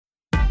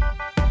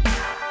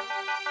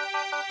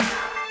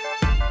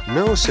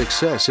No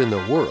success in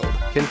the world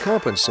can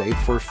compensate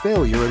for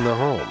failure in the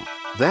home.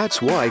 That's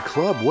why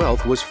Club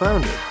Wealth was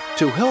founded,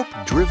 to help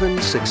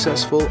driven,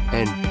 successful,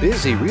 and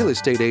busy real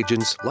estate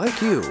agents like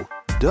you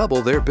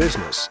double their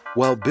business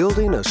while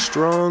building a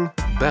strong,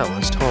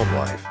 balanced home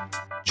life.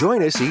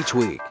 Join us each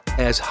week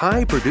as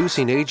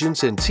high-producing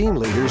agents and team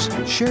leaders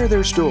share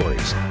their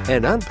stories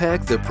and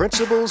unpack the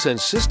principles and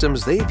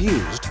systems they've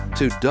used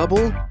to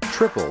double,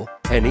 triple,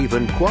 and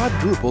even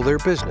quadruple their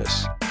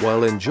business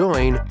while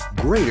enjoying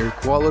greater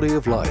quality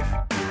of life.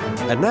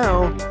 And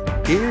now,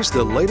 here's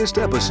the latest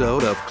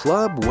episode of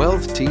Club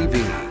Wealth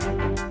TV.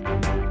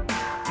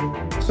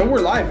 So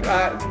we're live.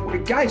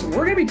 Guys,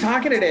 we're going to be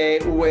talking today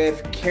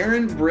with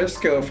Karen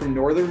Briscoe from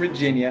Northern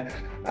Virginia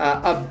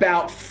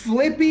about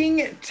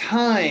flipping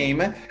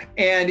time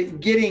and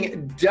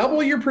getting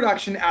double your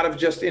production out of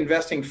just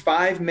investing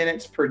 5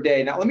 minutes per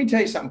day. Now, let me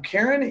tell you something.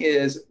 Karen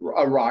is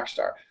a rock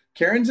star.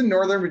 Karen's in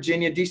Northern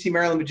Virginia, DC,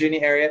 Maryland, Virginia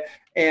area,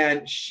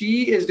 and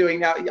she is doing,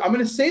 now I'm going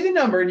to say the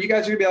number and you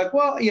guys are going to be like,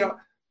 well, you know,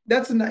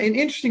 that's an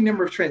interesting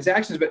number of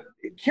transactions, but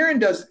Karen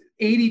does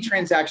 80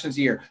 transactions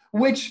a year,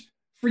 which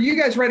for you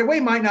guys right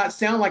away might not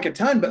sound like a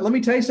ton, but let me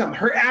tell you something.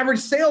 Her average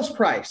sales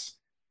price,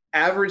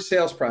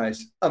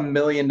 $1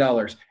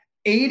 million.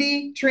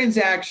 80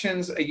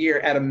 transactions a year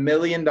at $1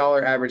 million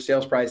average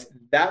sales price.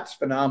 That's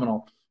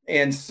phenomenal.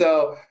 And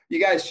so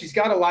you guys, she's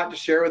got a lot to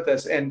share with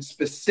us, and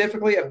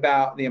specifically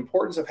about the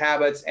importance of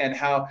habits and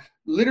how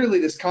literally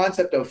this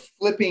concept of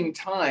flipping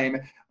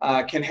time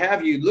can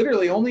have you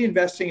literally only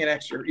investing an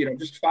extra,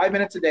 just 5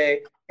 minutes a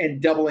day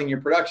and doubling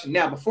your production.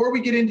 Now, before we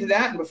get into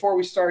that and before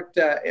we start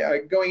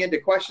going into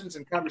questions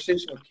and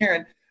conversation with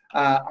Karen,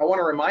 I want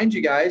to remind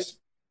you guys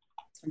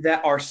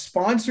that our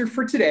sponsor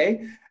for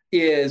today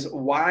is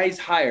Wise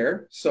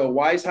Hire. So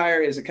Wise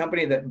Hire is a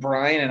company that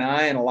Brian and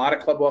I and a lot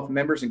of Club Wealth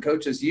members and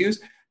coaches use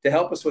to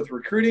help us with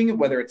recruiting,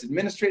 whether it's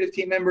administrative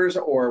team members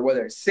or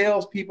whether it's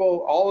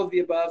salespeople, all of the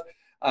above.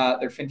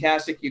 They're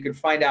fantastic. You can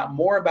find out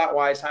more about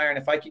Wise Hire. And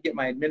if I could get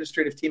my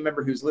administrative team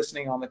member who's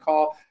listening on the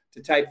call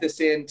to type this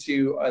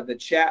into the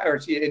chat or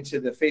into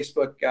the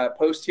Facebook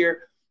post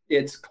here,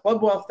 it's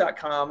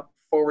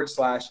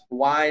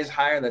clubwealth.com/Wise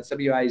Hire. That's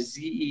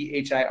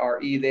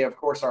WIZEHIRE. They, of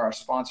course, are our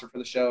sponsor for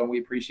the show, and we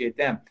appreciate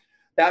them.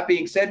 That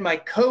being said, my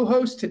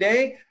co-host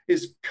today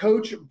is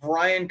Coach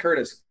Brian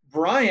Curtis.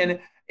 Brian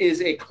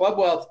is a Club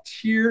Wealth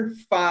Tier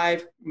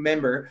 5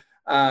 member,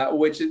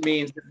 which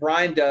means that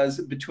Brian does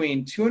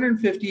between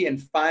 250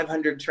 and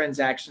 500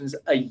 transactions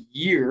a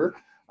year,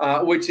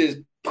 which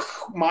is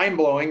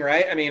mind-blowing,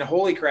 right? I mean,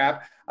 holy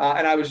crap.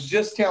 And I was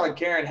just telling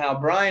Karen how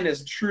Brian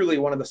is truly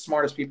one of the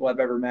smartest people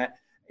I've ever met,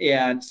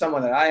 and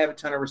someone that I have a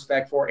ton of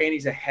respect for, and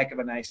he's a heck of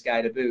a nice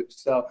guy to boot.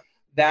 So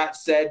that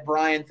said,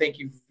 Brian, thank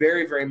you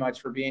very, very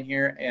much for being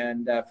here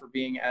and for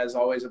being, as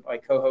always, my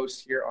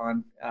co-host here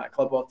on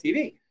Club Wealth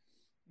TV.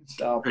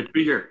 So great to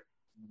be here.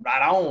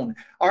 Right on.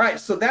 All right.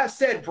 So that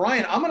said,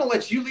 Brian, I'm going to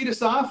let you lead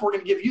us off. We're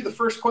going to give you the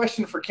first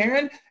question for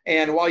Karen.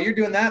 And while you're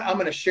doing that, I'm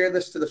going to share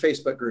this to the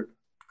Facebook group.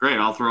 Great.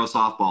 I'll throw a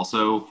softball.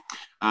 So,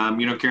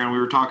 Karen, we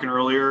were talking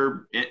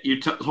earlier, you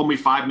told me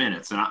 5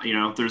 minutes, and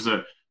there's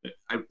the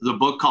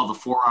book called The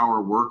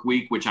 4-Hour Work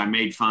Week, which I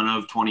made fun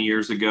of 20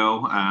 years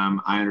ago.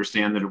 I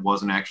understand that it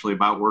wasn't actually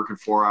about working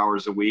 4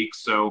 hours a week.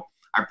 So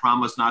I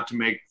promise not to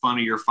make fun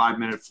of your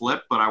 5-minute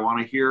flip, but I want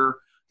to hear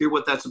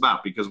what that's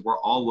about, because we're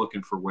all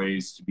looking for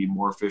ways to be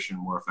more efficient,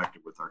 more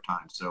effective with our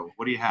time. So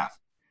what do you have?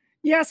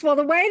 Yes. Well,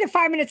 the way the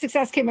 5-minute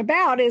success came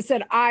about is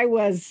that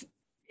as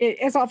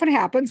often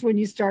happens when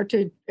you start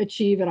to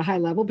achieve at a high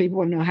level, people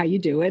want to know how you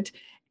do it.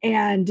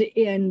 And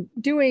in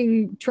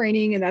doing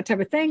training and that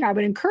type of thing, I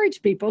would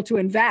encourage people to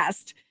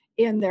invest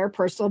in their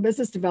personal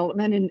business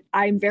development. And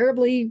I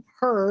invariably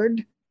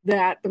heard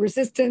that the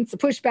resistance, the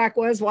pushback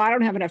was, well, I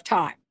don't have enough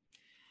time.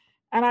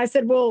 And I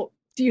said, well,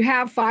 do you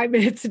have 5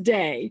 minutes a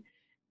day?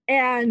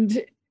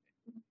 And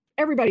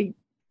everybody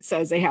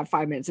says they have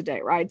 5 minutes a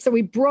day, right? So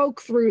we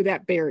broke through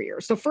that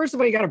barrier. So first of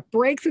all, you got to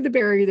break through the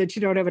barrier that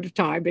you don't have enough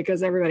time,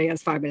 because everybody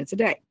has 5 minutes a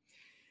day.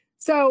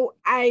 So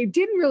I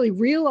didn't really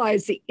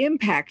realize the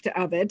impact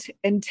of it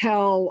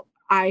until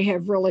I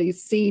have really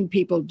seen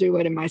people do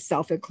it, and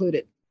myself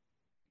included.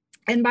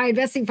 And by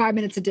investing 5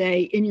 minutes a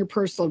day in your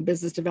personal and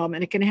business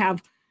development, it can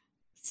have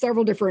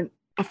several different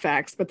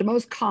effects, but the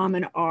most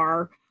common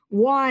are,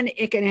 one,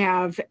 it can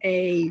have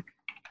a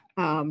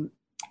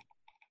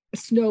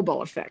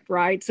snowball effect,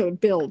 right? So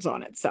it builds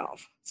on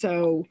itself.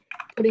 So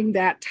putting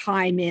that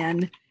time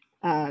in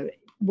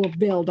will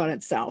build on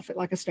itself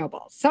like a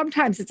snowball.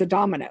 Sometimes it's a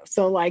domino.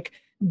 So like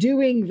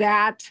doing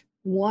that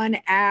one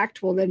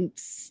act will then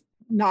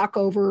knock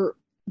over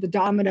the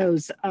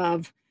dominoes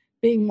of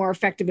being more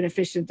effective and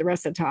efficient the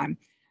rest of the time.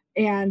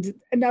 And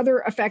another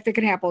effect that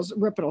can happen is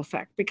ripple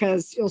effect,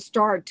 because you'll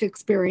start to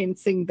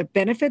experiencing the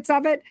benefits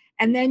of it,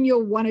 and then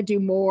you'll want to do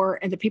more,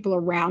 and the people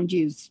around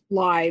you's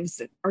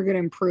lives are going to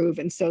improve.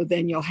 And so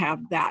then you'll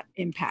have that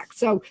impact.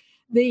 So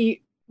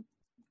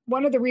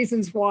one of the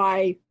reasons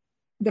why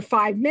the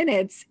 5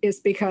 minutes is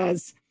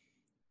because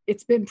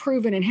it's been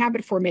proven in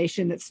habit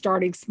formation that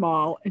starting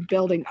small and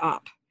building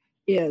up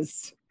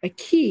is a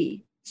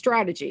key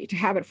strategy to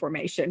habit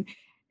formation.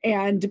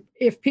 And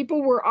if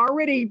people were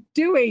already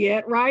doing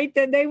it, right,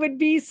 then they would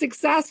be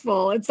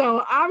successful. And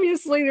so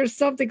obviously there's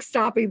something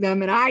stopping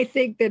them. And I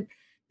think that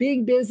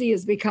being busy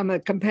has become a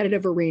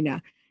competitive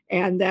arena,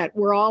 and that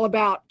we're all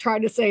about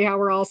trying to say how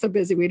we're all so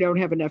busy we don't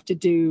have enough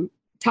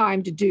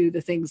time to do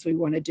the things we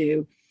want to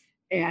do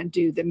and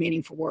do the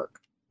meaningful work.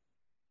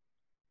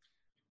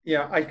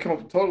 Yeah, I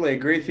totally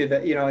agree with you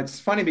that, it's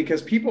funny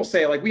because people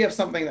say, like, we have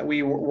something that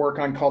we work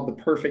on called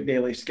the perfect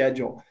daily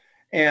schedule.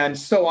 And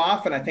so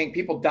often I think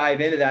people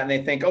dive into that and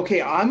they think,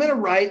 okay, I'm going to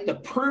write the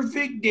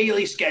perfect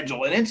daily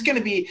schedule and it's going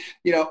to be,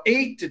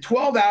 8 to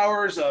 12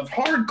 hours of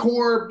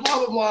hardcore,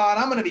 blah, blah, blah. And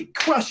I'm going to be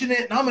crushing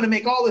it and I'm going to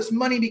make all this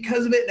money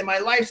because of it. And my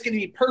life's going to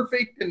be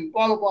perfect and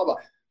blah, blah, blah, blah.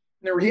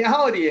 And the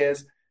reality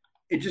is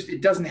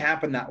it doesn't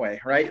happen that way,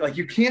 right? Like,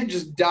 you can't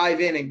just dive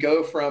in and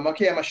go from,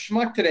 okay, I'm a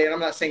schmuck today. And I'm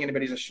not saying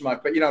anybody's a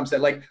schmuck, but you know what I'm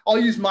saying? Like, I'll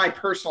use my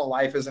personal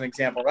life as an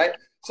example, right?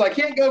 So I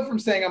can't go from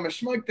saying I'm a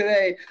schmuck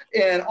today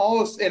and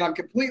I'm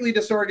completely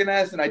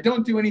disorganized and I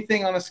don't do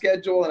anything on a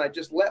schedule and I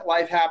just let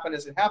life happen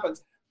as it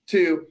happens,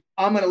 to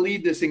I'm going to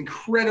lead this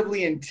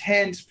incredibly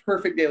intense,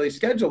 perfect daily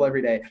schedule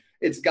every day.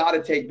 It's got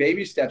to take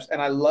baby steps. And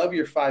I love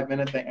your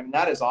 5-minute thing. I mean,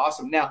 that is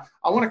awesome. Now,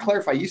 I want to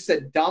clarify. You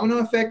said domino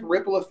effect,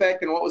 ripple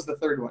effect, and what was the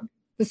third one?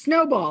 The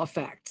snowball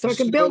effect. So it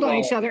can build on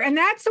each other. And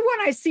that's the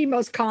one I see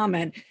most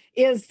common,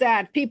 is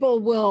that people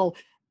will,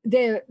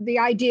 the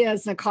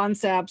ideas and the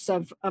concepts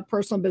of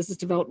personal business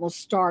development will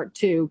start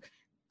to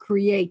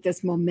create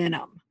this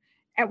momentum.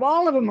 And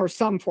all of them are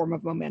some form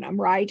of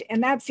momentum, right?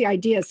 And that's the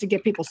idea, is to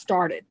get people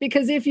started.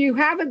 Because if you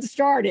haven't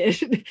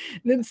started,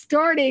 then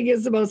starting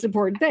is the most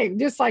important thing.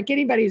 Just like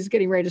anybody who's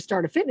getting ready to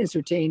start a fitness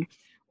routine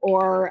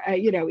or,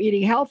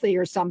 eating healthy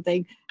or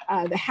something,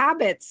 the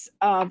habits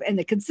and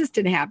the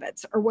consistent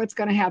habits are what's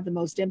going to have the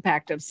most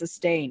impact of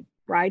sustain,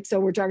 right? So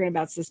we're talking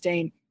about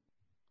sustain.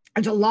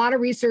 There's a lot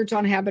of research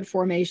on habit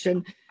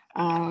formation.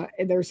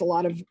 And there's a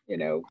lot of,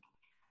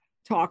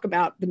 talk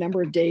about the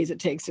number of days it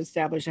takes to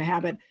establish a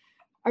habit.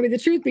 I mean, the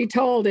truth be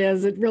told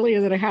is it really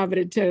isn't a habit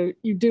until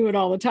you do it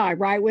all the time,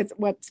 right? With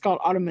what's called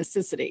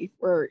automaticity,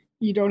 where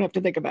you don't have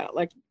to think about it.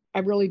 Like, I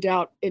really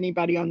doubt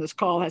anybody on this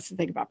call has to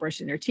think about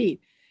brushing their teeth.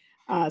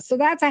 So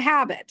that's a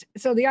habit.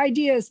 So the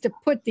idea is to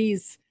put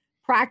these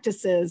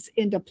practices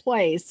into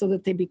place so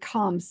that they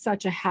become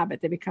such a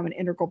habit. They become an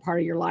integral part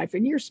of your life.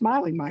 And you're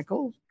smiling,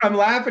 Michael. I'm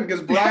laughing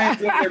because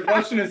Brian's in there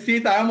brushing his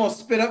teeth. I almost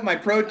spit up my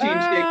protein shake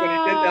when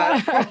he did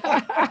that.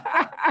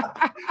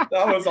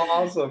 That was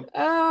awesome.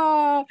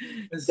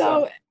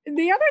 So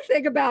the other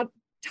thing about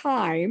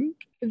time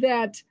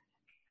that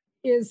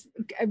is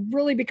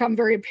really become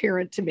very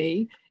apparent to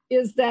me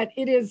is that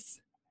it is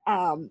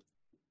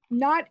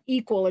not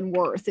equal in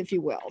worth, if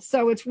you will.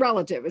 So it's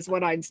relative, is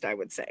what Einstein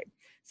would say.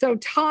 So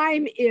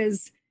time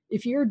is,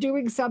 if you're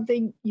doing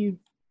something you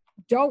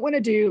don't want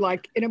to do,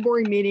 like in a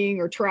boring meeting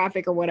or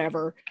traffic or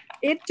whatever,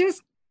 it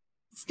just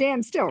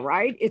stands still,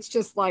 right? It's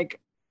just like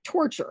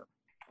torture,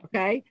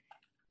 okay?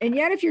 And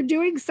yet if you're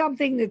doing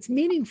something that's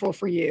meaningful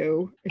for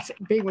you, it's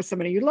being with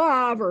somebody you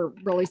love or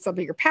really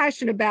something you're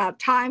passionate about,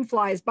 time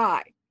flies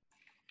by.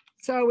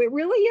 So it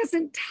really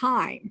isn't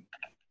time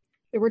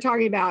that we're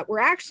talking about. We're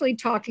actually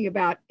talking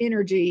about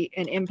energy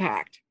and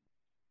impact.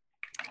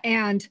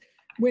 And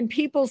when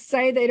people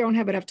say they don't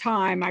have enough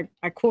time,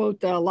 I quote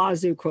the Lao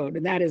Tzu quote,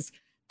 and that is,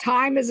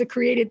 time is a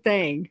created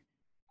thing.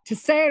 To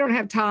say I don't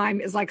have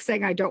time is like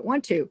saying I don't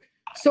want to.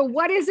 So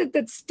what is it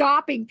that's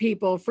stopping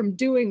people from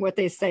doing what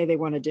they say they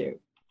want to do?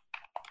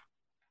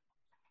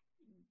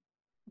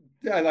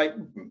 Like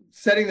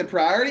setting the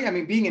priority. I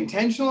mean, being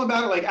intentional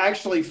about it, like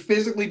actually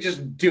physically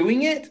just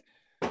doing it.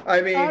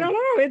 I mean, I don't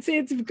know.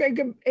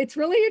 It's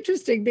really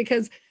interesting,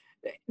 because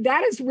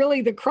that is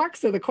really the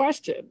crux of the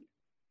question.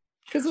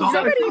 Because when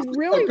somebody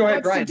really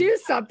wants to do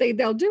something,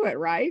 they'll do it,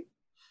 right?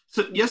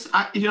 So yes,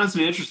 it's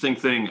an interesting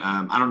thing.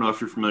 I don't know if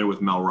you're familiar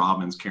with Mel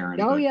Robbins,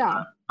 Karen. Oh,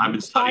 yeah. I've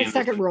been studying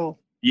 5-second rule.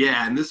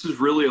 Yeah, and this is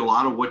really a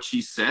lot of what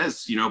she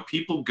says.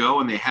 People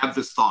go and they have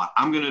this thought,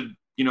 I'm going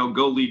to,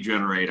 go lead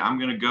generate. I'm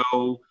going to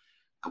go,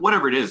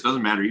 whatever it is,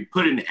 doesn't matter. You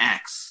put in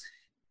X,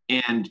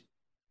 and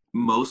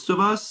most of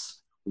us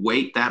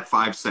wait that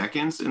 5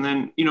 seconds. And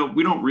then,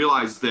 we don't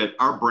realize that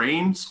our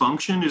brain's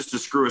function is to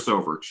screw us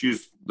over.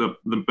 Excuse the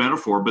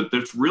metaphor, but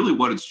that's really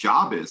what its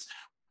job is.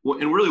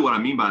 And really what I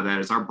mean by that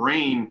is our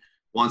brain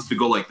wants to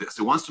go like this.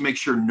 It wants to make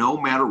sure no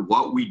matter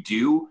what we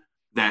do,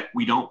 that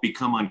we don't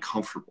become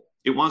uncomfortable.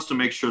 It wants to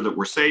make sure that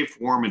we're safe,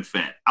 warm, and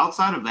fed.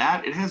 Outside of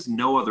that, it has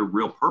no other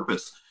real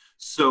purpose.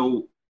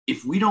 So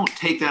if we don't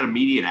take that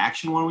immediate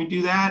action when we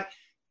do that,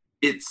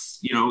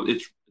 it's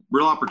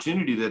real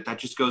opportunity that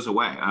just goes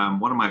away.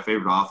 One of my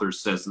favorite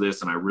authors says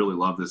this, and I really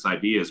love this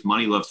idea, is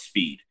money loves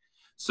speed.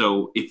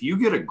 So if you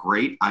get a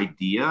great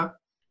idea,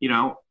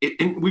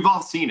 and we've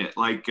all seen it,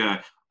 like,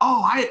 friend of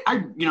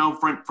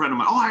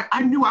mine,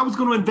 I knew I was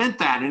going to invent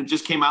that, and it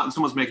just came out and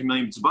someone's making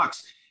millions of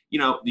bucks.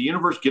 The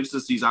universe gives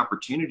us these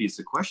opportunities.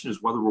 The question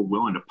is whether we're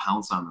willing to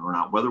pounce on them or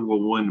not, whether we're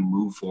willing to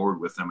move forward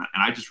with them.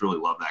 And I just really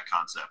love that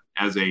concept.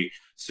 As a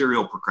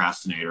serial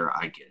procrastinator,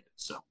 I get it.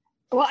 So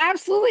Well,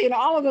 absolutely. And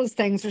all of those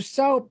things are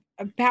so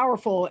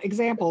powerful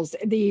examples.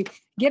 The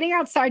getting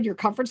outside your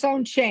comfort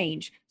zone,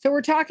 change. So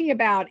we're talking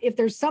about if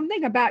there's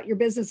something about your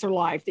business or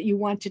life that you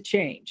want to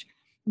change,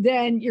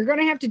 then you're going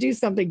to have to do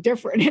something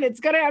different. And it's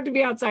going to have to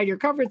be outside your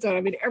comfort zone.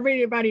 I mean,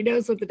 everybody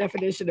knows what the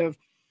definition of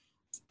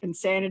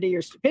insanity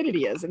or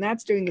stupidity is, and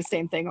that's doing the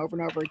same thing over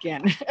and over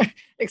again,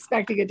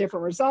 expecting a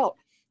different result.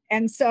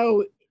 And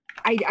so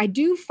I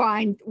do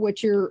find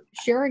what you're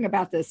sharing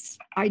about this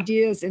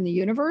ideas in the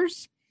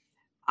universe.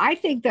 I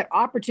think that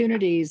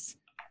opportunities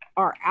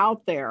are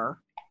out there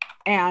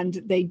and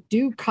they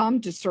do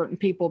come to certain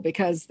people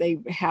because they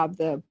have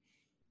the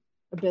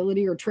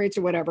ability or traits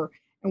or whatever,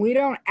 and we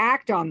don't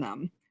act on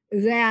them,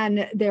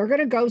 then they're going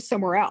to go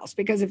somewhere else.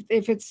 Because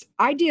if it's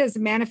ideas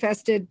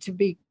manifested to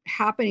be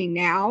happening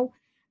now,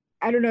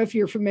 I don't know if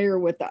you're familiar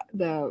with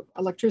the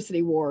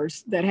electricity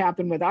wars that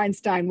happened with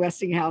Einstein,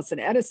 Westinghouse, and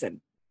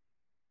Edison.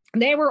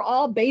 They were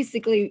all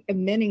basically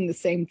emitting the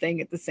same thing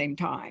at the same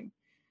time.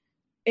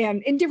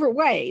 And in different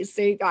ways,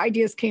 the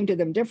ideas came to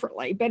them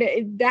differently, but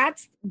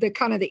that's the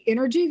kind of the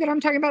energy that I'm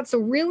talking about. So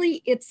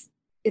really it's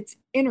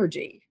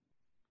energy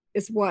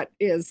is what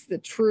is the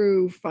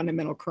true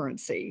fundamental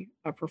currency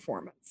of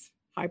performance,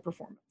 high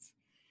performance.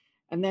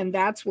 And then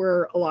that's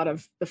where a lot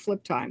of the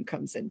flip time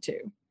comes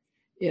into,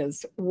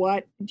 is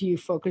what do you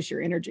focus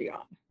your energy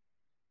on?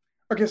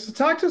 Okay, so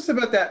talk to us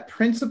about that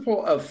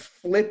principle of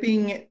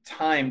flipping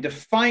time.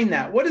 Define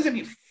that. What does it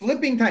mean,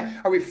 flipping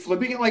time? Are we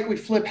flipping it like we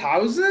flip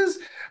houses?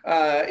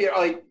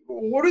 Like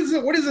what does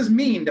this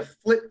mean to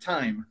flip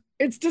time?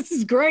 It's just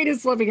as great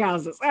as flipping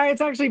houses.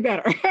 It's actually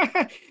better.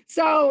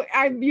 So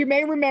you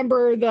may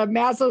remember the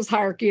Maslow's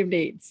hierarchy of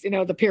needs,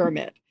 the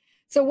pyramid.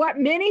 So what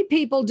many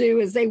people do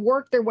is they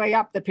work their way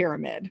up the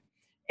pyramid,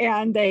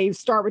 and they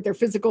start with their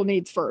physical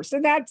needs first.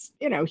 And that's,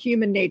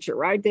 human nature,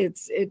 right?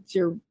 It's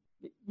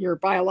your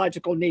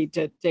biological need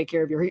to take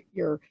care of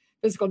your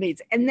physical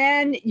needs. And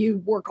then you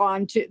work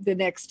on to the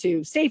next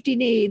two safety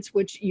needs,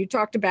 which you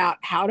talked about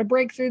how to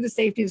break through the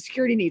safety and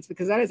security needs,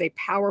 because that is a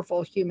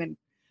powerful human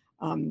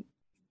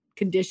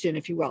condition,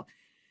 if you will.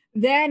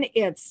 Then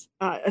it's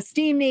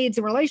esteem needs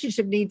and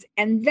relationship needs,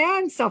 and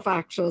then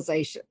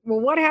self-actualization.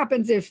 Well, what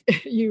happens if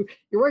you're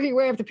working your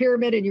way up the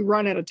pyramid and you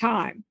run out of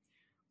time?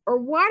 Or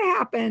what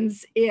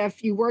happens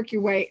if you work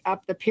your way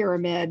up the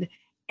pyramid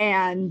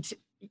and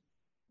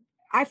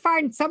I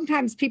find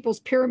sometimes people's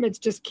pyramids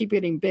just keep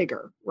getting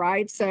bigger,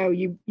 right? So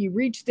you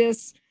reach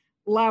this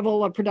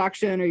level of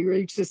production, or you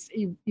reach this,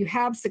 you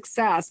have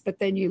success, but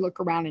then you look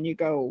around and you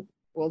go,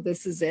 well,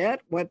 this is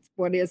it? What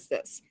is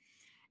this?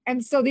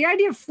 And so the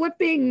idea of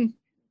flipping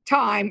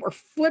time or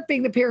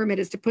flipping the pyramid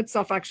is to put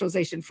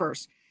self-actualization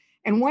first.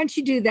 And once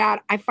you do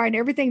that, I find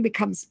everything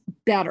becomes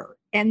better.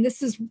 And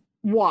this is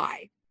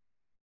why.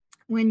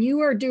 When you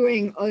are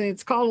doing,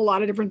 it's called a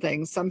lot of different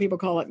things. Some people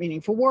call it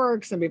meaningful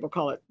work. Some people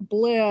call it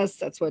bliss.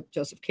 That's what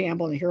Joseph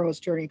Campbell in The Hero's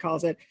Journey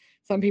calls it.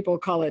 Some people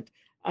call it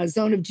a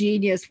zone of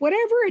genius.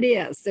 Whatever it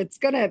is, it's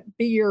going to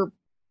be your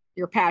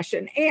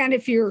passion. And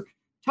if you're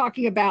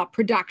talking about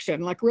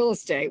production, like real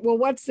estate, well,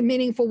 what's the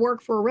meaningful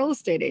work for a real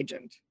estate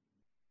agent?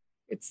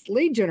 It's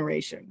lead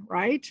generation,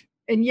 right?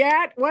 And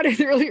yet, what do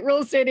the real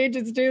estate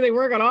agents do? They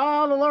work on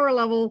all the lower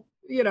level,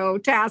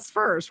 tasks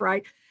first,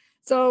 right?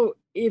 So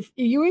if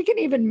you can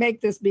even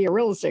make this be a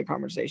real estate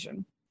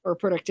conversation or a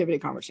productivity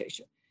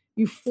conversation,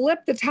 you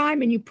flip the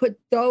time and you put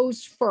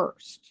those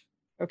first,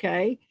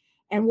 okay?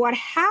 And what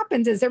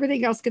happens is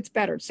everything else gets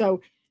better.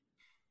 So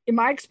in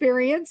my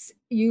experience,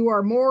 you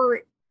are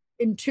more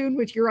in tune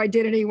with your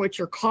identity, what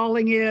your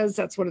calling is.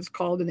 That's what it's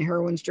called in the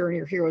heroine's journey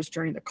or hero's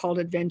journey, the call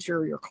to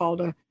adventure, your call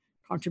to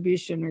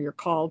contribution, or your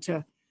call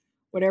to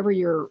whatever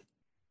your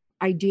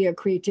idea,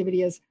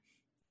 creativity is.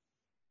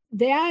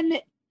 Then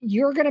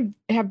you're going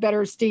to have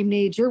better esteem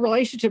needs. Your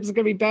relationships are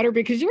going to be better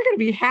because you're going to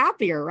be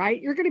happier,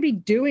 right? You're going to be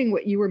doing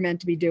what you were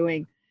meant to be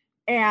doing.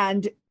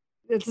 And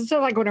it's sort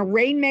of like when a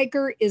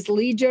rainmaker is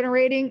lead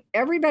generating,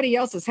 everybody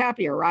else is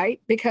happier,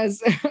 right?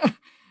 Because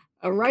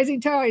a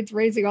rising tide's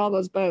raising all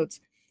those boats.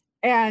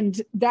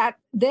 And that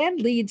then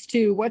leads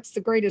to what's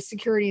the greatest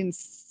security and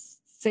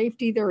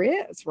safety there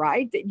is,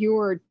 right? That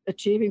you're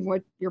achieving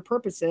what your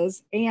purpose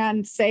is.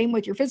 And same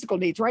with your physical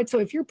needs, right? So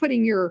if you're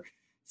putting your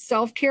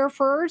self-care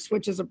first,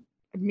 which is a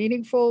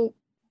meaningful,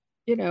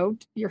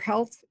 your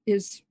health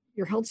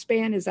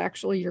span is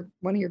actually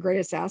one of your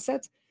greatest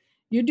assets.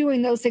 You're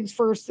doing those things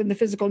first, and the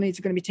physical needs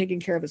are going to be taken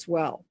care of as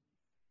well.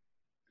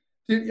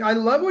 Dude, I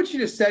love what you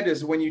just said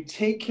is when you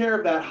take care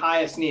of that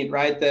highest need,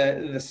 right?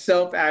 The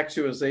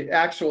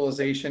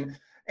self-actualization.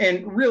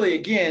 And really,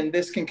 again,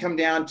 this can come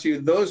down to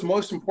those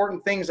most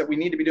important things that we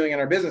need to be doing in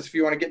our business. If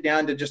you want to get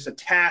down to just a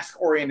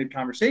task-oriented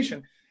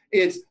conversation,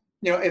 it's,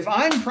 if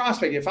I'm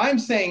prospecting, if I'm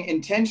saying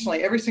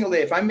intentionally every single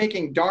day, if I'm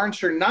making darn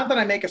sure, not that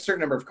I make a certain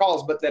number of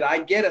calls, but that I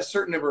get a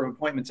certain number of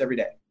appointments every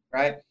day,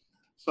 right?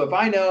 So if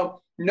I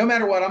know no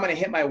matter what, I'm going to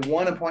hit my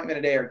 1 appointment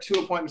a day or 2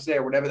 appointments a day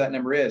or whatever that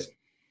number is,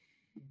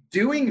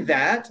 doing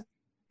that.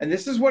 And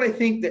this is what I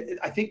think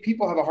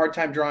people have a hard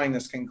time drawing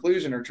this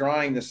conclusion or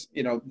drawing this,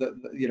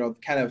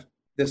 kind of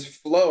this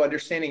flow,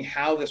 understanding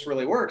how this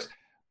really works.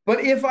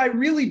 But if I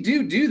really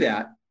do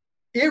that,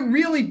 it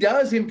really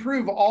does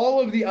improve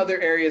all of the other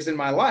areas in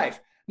my life.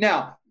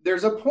 Now,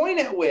 there's a point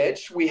at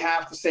which we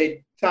have to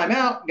say, time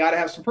out, got to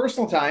have some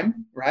personal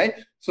time, right?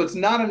 So it's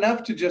not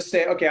enough to just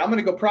say, okay, I'm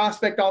going to go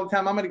prospect all the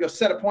time. I'm going to go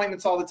set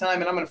appointments all the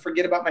time. And I'm going to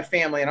forget about my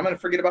family. And I'm going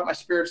to forget about my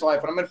spiritual life.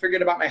 And I'm going to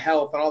forget about my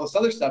health and all this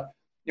other stuff.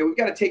 We've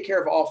got to take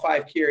care of all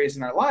 5 key areas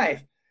in our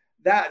life.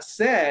 That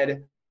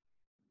said,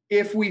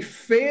 if we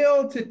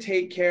fail to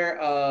take care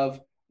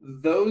of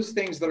those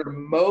things that are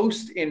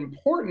most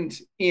important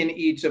in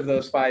each of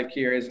those 5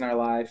 key areas in our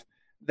life,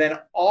 then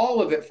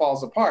all of it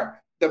falls apart.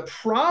 The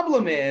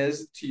problem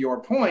is, to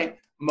your point,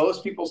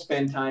 most people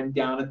spend time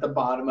down at the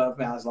bottom of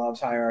Maslow's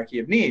hierarchy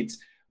of needs,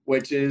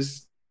 which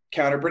is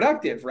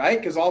counterproductive, right?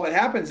 Because all that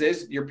happens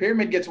is your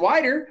pyramid gets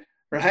wider,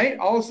 right?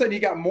 All of a sudden you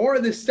got more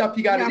of this stuff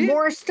you got to do.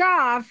 More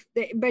stuff,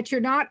 but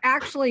you're not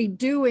actually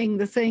doing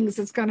the things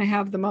that's going to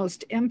have the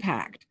most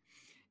impact.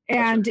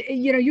 And,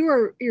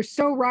 you're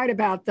so right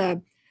about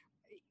to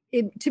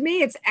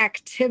me, it's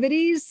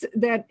activities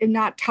and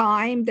not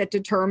time that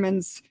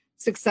determines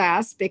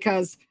success,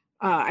 because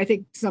I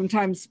think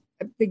sometimes,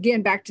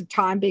 again, back to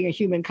time being a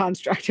human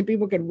construct, and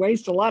people can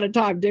waste a lot of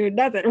time doing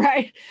nothing,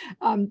 right?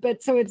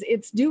 But so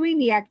it's doing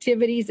the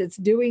activities, it's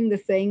doing the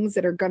things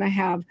that are going to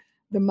have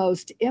the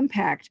most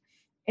impact.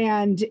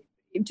 And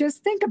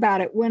just think about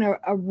it, when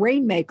a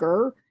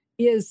rainmaker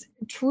is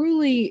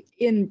truly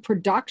in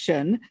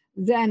production,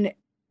 then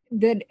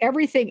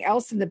everything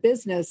else in the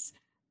business,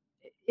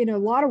 in a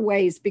lot of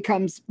ways,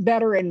 becomes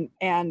better.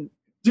 And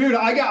dude,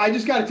 I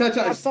just got to touch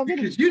on this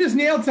because you just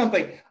nailed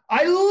something.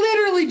 I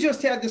literally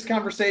just had this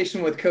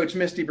conversation with Coach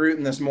Misty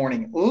Bruton this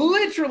morning.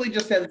 Literally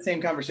just had the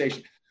same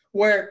conversation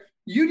where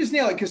you just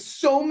nailed it, because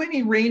so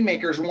many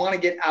rainmakers want to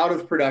get out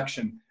of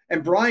production.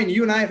 And Brian,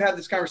 you and I have had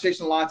this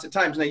conversation lots of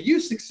times. Now,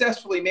 you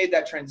successfully made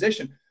that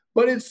transition,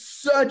 but it's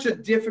such a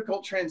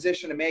difficult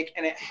transition to make,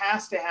 and it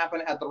has to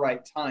happen at the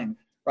right time,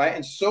 right?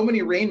 And so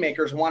many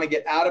rainmakers want to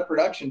get out of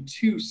production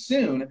too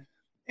soon.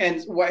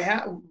 And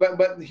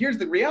but here's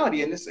the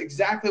reality, and this is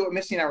exactly what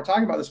Misty and I were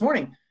talking about this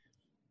morning.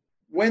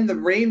 When the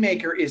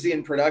rainmaker is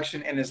in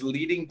production and is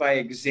leading by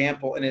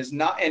example and is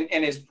not and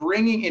is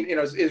bringing in,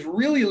 is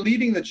really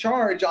leading the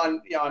charge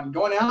on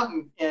going out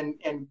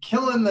and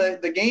killing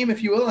the game,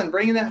 if you will, and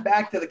bringing that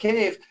back to the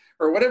cave,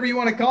 or whatever you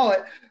want to call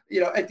it,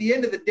 at the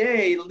end of the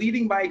day,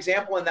 leading by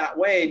example in that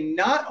way,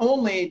 not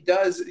only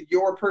does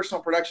your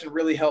personal production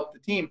really help the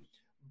team,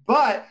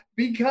 but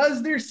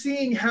because they're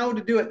seeing how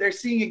to do it, they're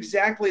seeing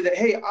exactly that,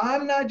 hey,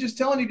 I'm not just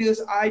telling you to do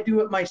this, I do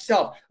it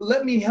myself.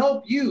 Let me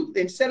help you.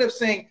 Instead of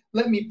saying,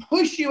 let me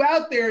push you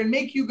out there and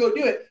make you go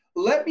do it,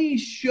 let me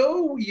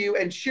show you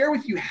and share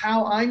with you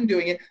how I'm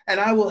doing it, and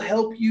I will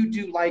help you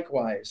do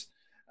likewise.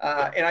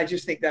 And I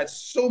just think that's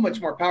so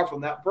much more powerful.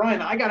 Now,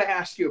 Brian, I got to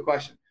ask you a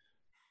question.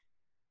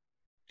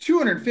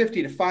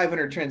 250 to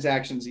 500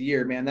 transactions a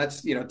year, man,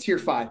 that's, tier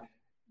 5.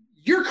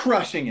 You're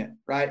crushing it,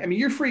 right? I mean,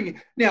 you're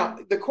freaking. Now,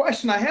 the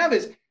question I have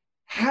is,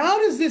 how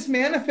does this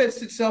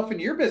manifest itself in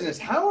your business?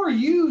 How are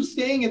you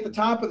staying at the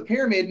top of the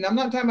pyramid? And I'm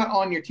not talking about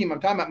on your team. I'm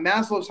talking about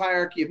Maslow's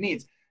hierarchy of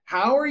needs.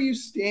 How are you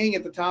staying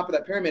at the top of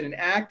that pyramid and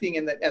acting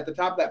at the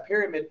top of that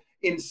pyramid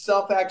in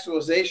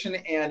self-actualization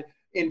and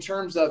in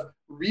terms of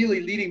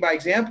really leading by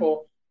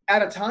example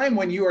at a time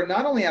when you are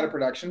not only out of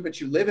production, but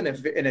you live in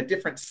a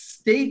different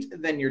state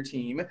than your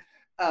team?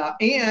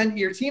 And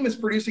your team is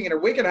producing at a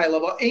wicked high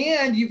level,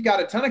 and you've got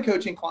a ton of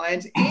coaching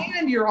clients,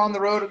 and you're on the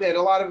road at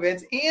a lot of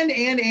events, and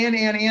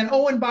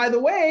oh, and by the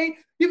way,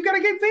 you've got a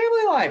good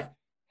family life.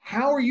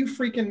 How are you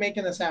freaking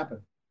making this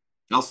happen?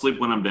 I'll sleep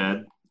when I'm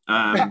dead.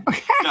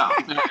 No,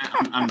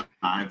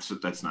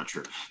 that's not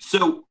true.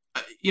 So,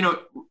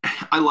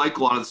 I like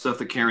a lot of the stuff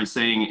that Karen's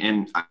saying,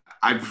 and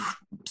I've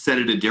said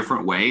it a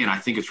different way, and I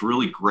think it's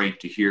really great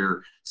to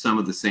hear some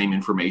of the same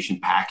information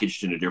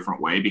packaged in a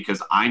different way,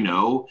 because I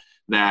know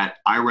that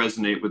I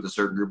resonate with a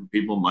certain group of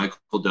people.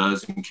 Michael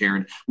does, and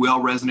Karen. We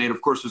all resonate.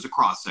 Of course, there's a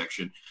cross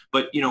section,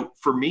 but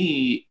for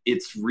me,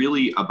 it's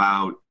really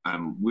about.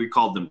 We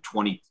called them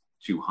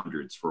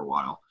 2200s for a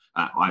while.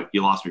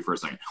 You lost me for a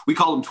second. We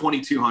call them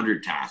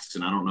 2200 tasks,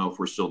 and I don't know if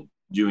we're still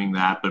doing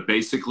that, but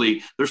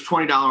basically, there's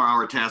 $20 an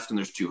hour tasks and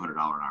there's $200 an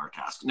hour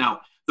tasks.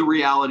 Now, the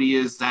reality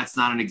is that's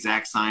not an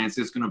exact science.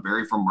 It's going to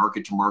vary from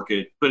market to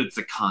market, but it's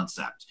a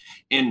concept.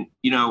 And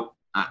I'm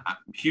a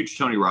huge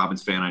Tony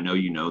Robbins fan. I know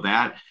you know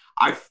that.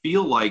 I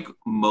feel like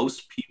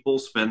most people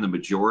spend the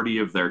majority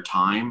of their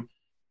time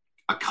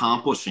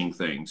accomplishing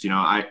things.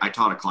 I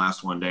taught a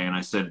class one day and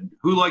I said,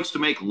 who likes to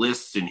make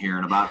lists in here?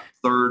 And about a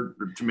third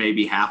to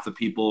maybe half the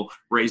people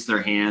raised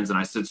their hands. And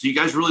I said, so you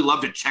guys really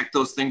love to check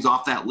those things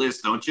off that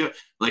list, don't you?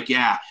 Like,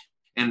 yeah.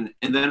 And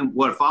then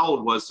what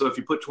followed was, so if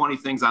you put 20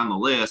 things on the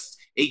list,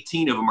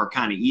 18 of them are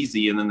kind of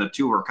easy, and then the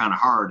 2 are kind of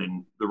hard.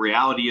 And the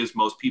reality is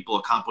most people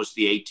accomplish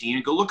the 18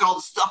 and go, look at all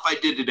the stuff I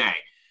did today.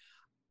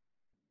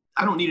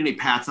 I don't need any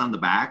pats on the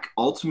back.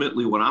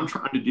 Ultimately, what I'm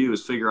trying to do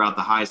is figure out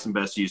the highest and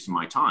best use of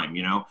my time.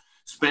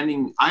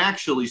 I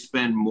actually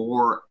spend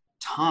more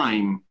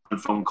time on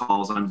phone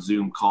calls, on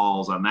Zoom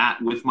calls, on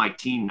that with my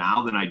team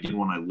now than I did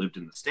when I lived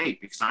in the state,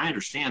 because I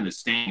understand that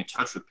staying in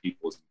touch with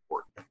people is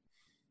important.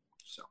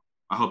 So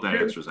I hope that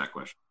answers that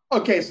question.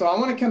 Okay, so I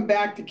want to come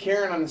back to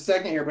Karen on a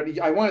second here, but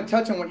I want to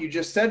touch on what you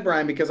just said,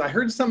 Brian, because I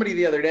heard somebody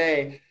the other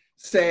day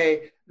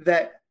say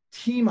that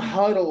team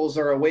huddles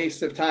are a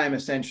waste of time,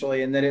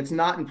 essentially, and that it's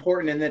not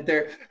important, and that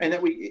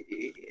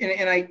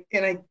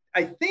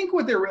I think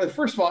what they're,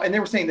 first of all, and they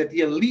were saying that the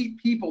elite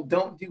people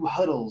don't do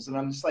huddles, and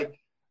I'm just like,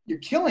 you're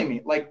killing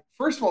me. Like,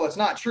 first of all, it's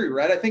not true,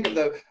 right? I think of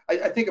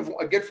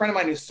a good friend of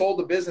mine who sold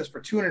the business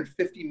for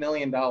 $250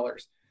 million.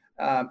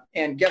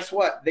 And guess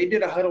what? They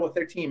did a huddle with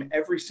their team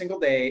every single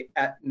day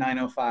at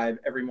 9:05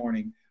 every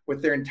morning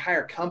with their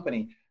entire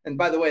company. And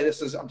by the way, I'm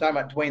talking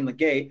about Dwayne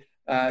Legate,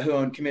 who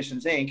owned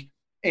Commissions Inc.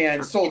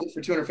 and sold it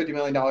for $250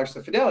 million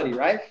to Fidelity,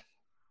 right?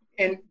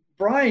 And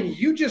Brian,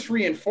 you just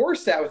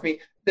reinforced that with me.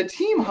 The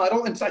team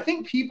huddle, and so I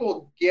think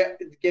people get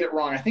it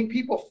wrong. I think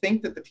people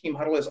think that the team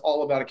huddle is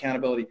all about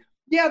accountability.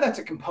 Yeah, that's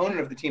a component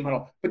of the team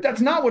huddle, but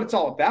that's not what it's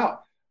all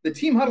about. The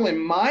team huddle, in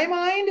my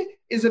mind,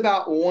 is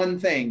about one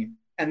thing,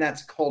 and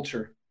that's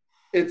culture.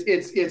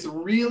 It's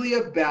really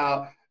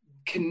about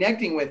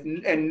connecting with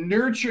and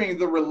nurturing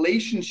the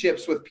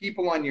relationships with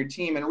people on your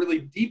team, and really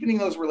deepening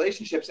those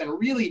relationships, and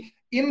really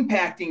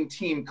impacting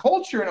team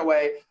culture in a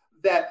way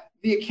that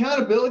the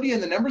accountability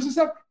and the numbers and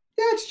stuff,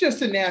 that's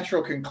just a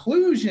natural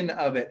conclusion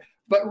of it.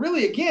 But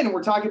really, again, if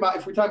we're talking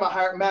about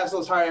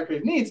Maslow's hierarchy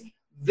of needs,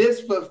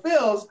 this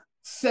fulfills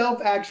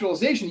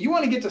self-actualization. You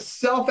want to get to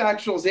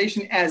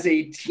self-actualization as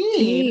a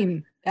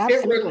team.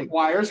 Absolutely. It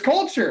requires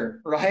culture,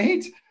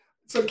 right?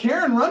 So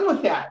Karen, run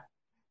with that.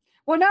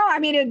 Well, no, I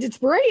mean, it's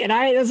brilliant.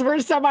 That's the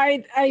first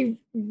time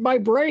my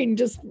brain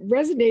just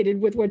resonated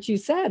with what you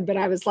said, but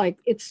I was like,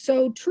 it's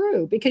so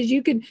true, because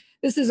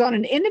this is on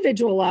an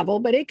individual level,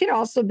 but it could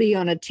also be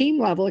on a team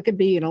level. It could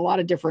be in a lot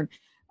of different,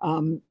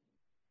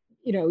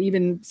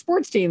 even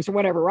sports teams or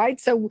whatever, right?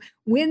 So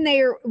when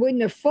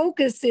the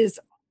focus is,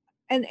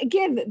 and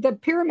again, the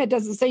pyramid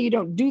doesn't say you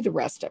don't do the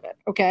rest of it.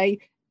 Okay.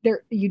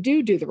 You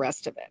do the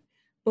rest of it.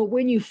 But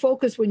when you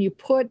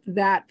put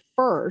that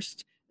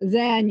first,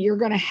 then you're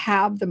going to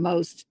have the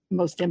most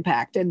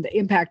impact, and the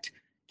impact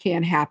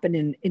can happen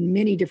in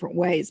many different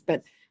ways.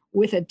 But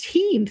with a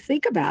team,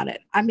 think about it.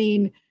 I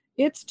mean,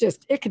 it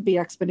could be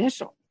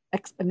exponential.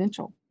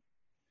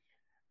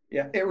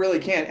 Yeah, it really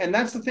can. And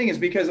that's the thing, is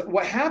because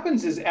what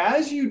happens is,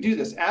 as you do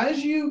this,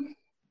 as you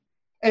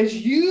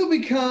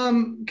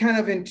become kind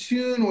of in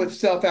tune with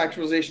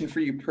self-actualization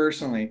for you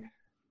personally,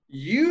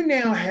 you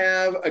now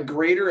have a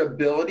greater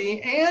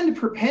ability and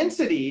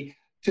propensity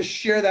to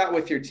share that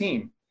with your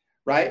team,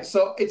 right?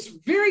 So it's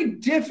very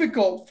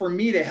difficult for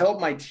me to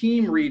help my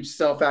team reach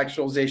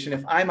self-actualization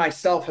if I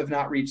myself have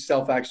not reached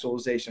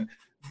self-actualization.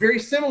 Very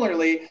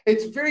similarly,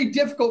 it's very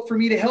difficult for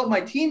me to help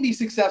my team be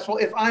successful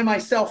if I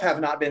myself have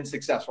not been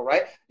successful,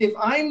 right? If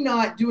I'm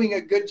not doing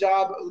a good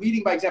job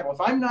leading by example,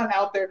 if I'm not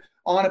out there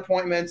on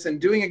appointments and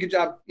doing a good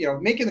job,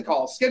 making the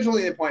calls,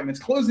 scheduling the appointments,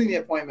 closing the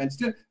appointments,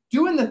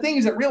 doing the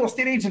things that real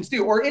estate agents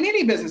do, or in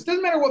any business,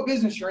 doesn't matter what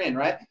business you're in,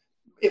 right?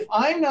 If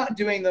I'm not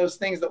doing those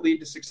things that lead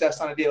to success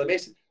on a daily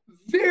basis,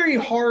 very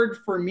hard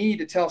for me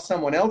to tell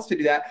someone else to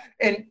do that,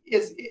 and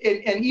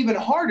even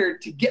harder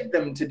to get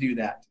them to do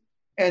that.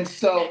 And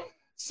so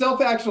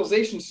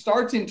self-actualization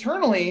starts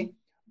internally,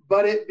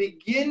 but it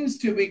begins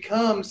to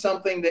become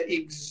something that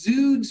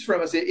exudes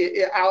from us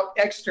out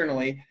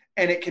externally,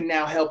 and it can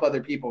now help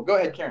other people. Go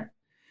ahead, Karen.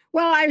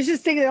 Well, I was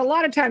just thinking a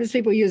lot of times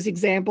people use the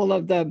example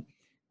of the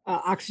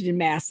oxygen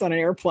masks on an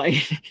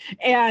airplane.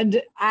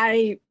 And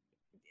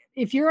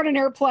if you're on an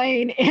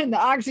airplane and the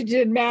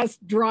oxygen masks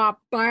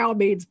drop, by all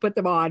means, put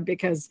them on,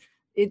 because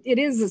it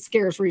is a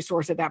scarce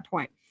resource at that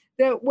point.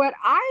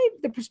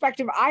 The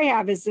perspective I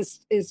have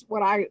is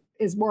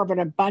more of an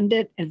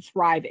abundant and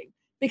thriving,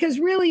 because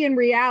really in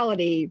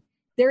reality,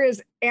 there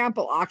is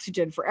ample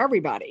oxygen for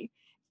everybody.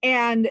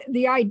 And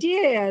the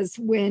idea is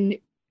when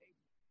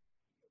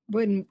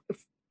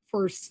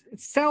for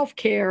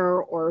self-care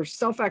or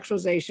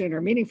self-actualization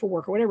or meaningful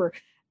work or whatever,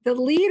 the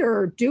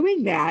leader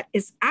doing that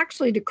is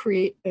actually to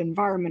create an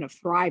environment of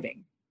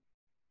thriving.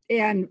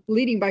 And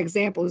leading by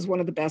example is one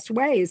of the best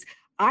ways.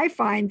 I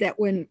find that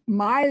when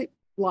my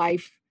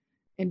life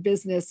and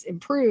business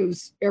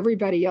improves,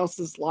 everybody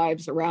else's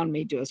lives around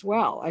me do as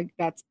well.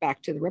 That's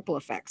back to the ripple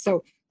effect.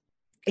 So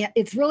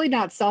it's really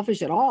not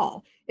selfish at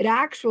all. It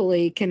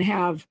actually can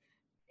have,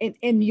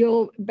 and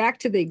you'll, back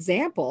to the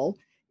example,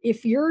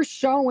 if you're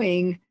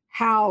showing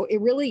how it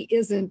really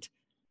isn't,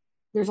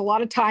 there's a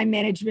lot of time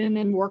management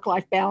and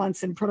work-life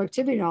balance and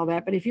productivity and all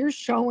that, but if you're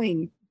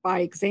showing by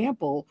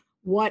example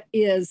what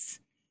you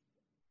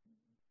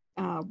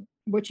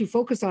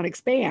focus on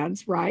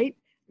expands, right?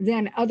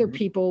 Then other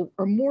people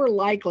are more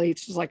likely,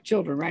 it's just like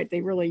children, right?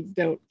 They really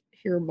don't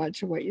hear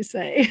much of what you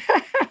say.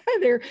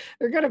 They're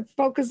going to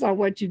focus on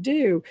what you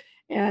do.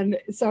 And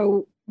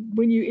so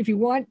if you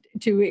want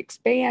to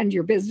expand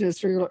your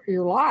business or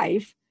your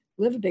life,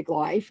 live a big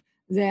life,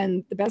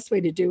 then the best way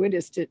to do it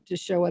is to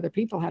show other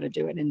people how to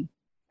do it. And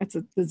that's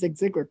the Zig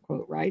Ziglar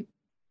quote, right?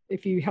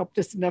 if you help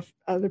just enough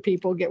other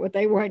people get what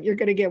they want, you're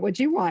going to get what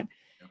you want.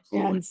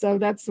 Absolutely. And so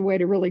that's the way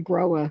to really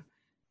grow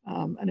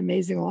an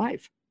amazing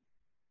life.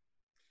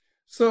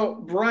 So,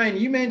 Brian,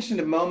 you mentioned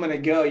a moment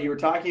ago, you were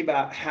talking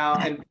about how,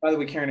 and by the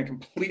way, Karen, I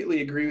completely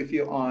agree with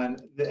you on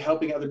that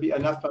helping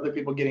enough other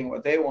people getting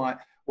what they want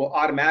will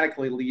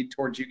automatically lead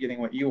towards you getting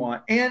what you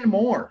want and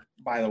more,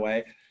 by the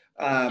way.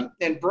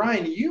 And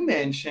Brian, you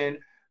mentioned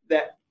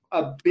that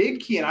a big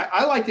key, and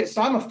I like this.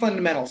 So I'm a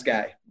fundamentals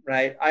guy,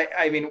 right?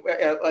 I mean,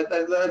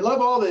 I love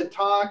all the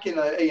talk and,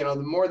 the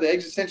more the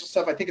existential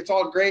stuff, I think it's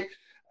all great.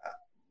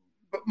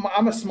 But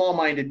I'm a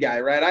small-minded guy,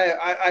 right?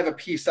 I have a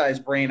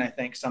pea-sized brain, I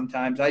think,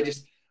 sometimes.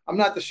 I'm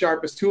not the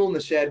sharpest tool in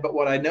the shed, but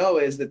what I know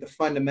is that the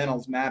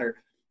fundamentals matter.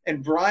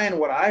 And Brian,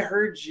 what I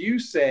heard you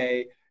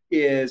say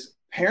is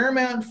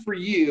paramount for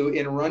you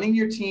in running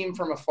your team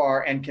from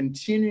afar and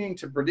continuing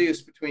to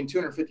produce between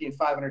 250 and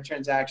 500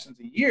 transactions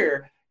a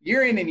year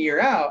in and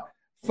year out.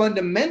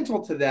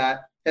 Fundamental to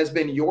that has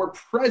been your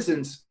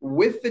presence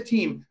with the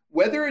team,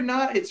 whether or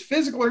not it's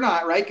physical or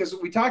not, right? Because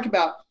we talk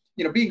about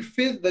being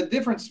the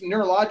difference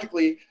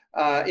neurologically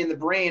in the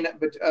brain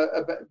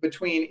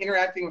between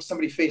interacting with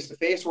somebody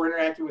face-to-face or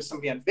interacting with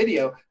somebody on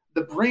video.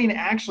 The brain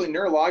actually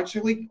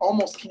neurologically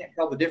almost can't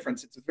tell the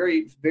difference. It's a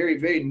very, very,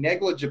 very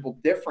negligible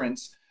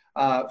difference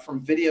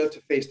from video to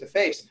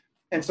face-to-face.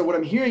 And so what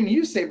I'm hearing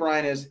you say,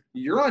 Brian, is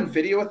you're on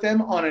video with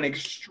them on an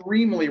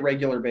extremely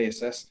regular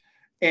basis,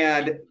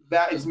 and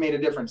that has made a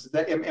difference.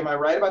 Am I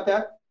right about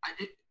that?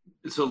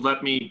 So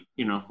let me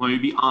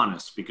be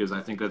honest, because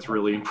I think that's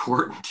really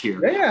important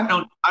here. Yeah.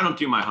 I don't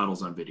do my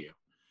huddles on video.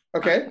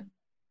 Okay.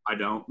 I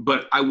don't,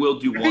 but I will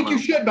do one. I think you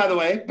should, by the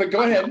way, but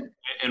go ahead.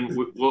 And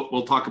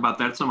we'll talk about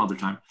that some other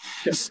time.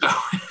 Yeah. So,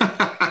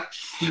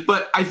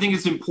 but I think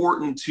it's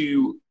important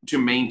to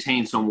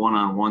maintain some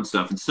one-on-one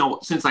stuff. And so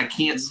since I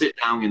can't sit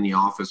down in the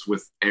office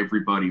with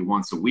everybody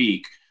once a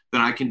week,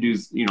 then I can do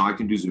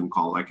Zoom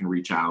call. I can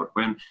reach out.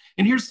 And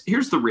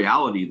here's the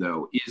reality,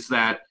 though, is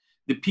that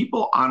the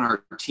people on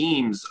our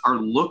teams are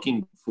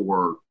looking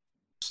for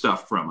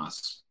stuff from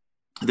us.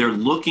 They're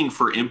looking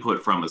for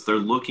input from us. They're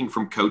looking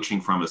for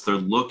coaching from us. They're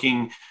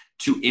looking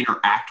to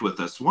interact with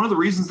us. One of the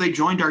reasons they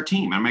joined our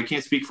team, I mean, I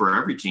can't speak for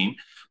every team,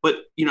 but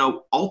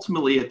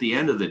ultimately at the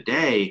end of the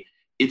day,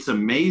 it's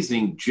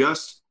amazing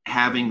just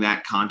having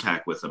that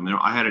contact with them.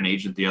 I had an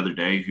agent the other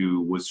day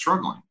who was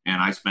struggling,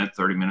 and I spent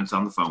 30 minutes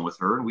on the phone with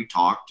her, and we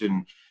talked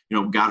and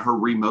got her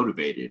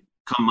remotivated.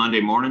 Come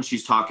Monday morning,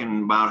 she's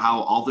talking about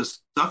how all this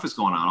stuff is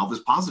going on, all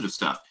this positive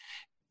stuff.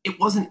 It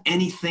wasn't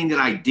anything that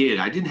I did.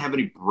 I didn't have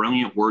any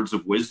brilliant words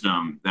of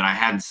wisdom that I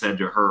hadn't said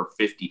to her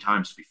 50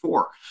 times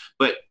before,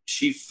 but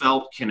she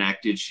felt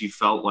connected. She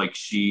felt like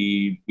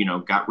she,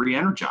 got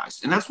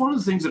re-energized. And that's one of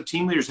the things that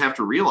team leaders have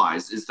to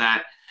realize is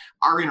that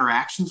our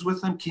interactions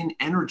with them can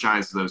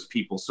energize those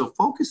people. So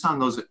focus on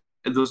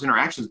those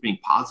interactions being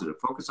positive.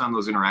 Focus on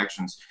those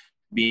interactions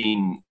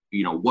being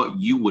what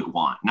you would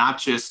want, not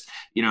just,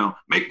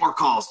 make more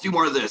calls, do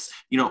more of this.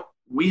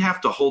 We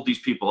have to hold these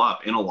people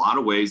up. In a lot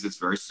of ways, it's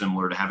very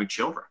similar to having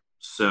children.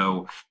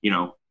 So,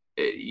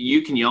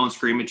 you can yell and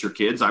scream at your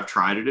kids. I've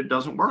tried it. It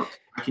doesn't work.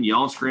 I can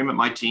yell and scream at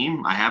my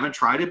team. I haven't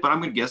tried it, but I'm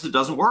going to guess it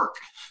doesn't work.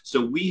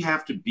 So we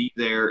have to be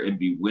there and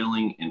be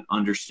willing and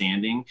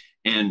understanding.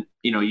 And,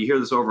 you hear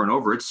this over and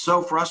over. It's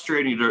so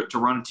frustrating to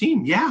run a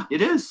team. Yeah,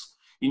 it is.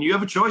 And you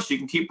have a choice. You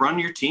can keep running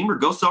your team or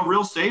go sell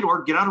real estate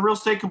or get out of real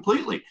estate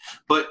completely.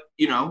 But,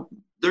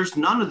 there's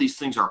none of these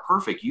things are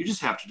perfect. You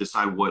just have to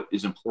decide what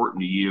is important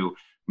to you,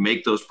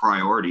 make those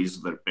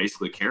priorities that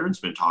basically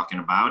Karen's been talking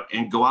about,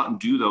 and go out and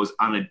do those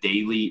on a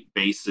daily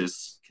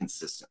basis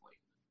consistently.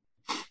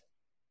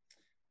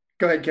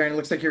 Go ahead, Karen.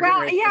 Looks like you're getting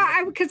ready.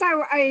 Yeah, because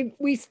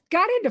we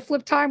got into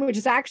Flip Time, which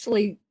is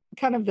actually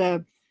kind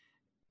of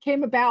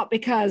came about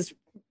because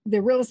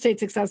the Real Estate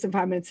Success in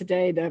 5 Minutes a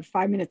Day, the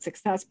 5-minute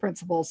success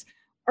principles,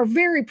 are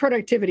very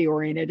productivity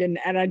oriented.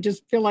 And I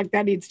just feel like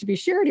that needs to be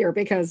shared here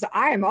because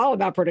I am all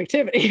about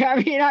productivity. I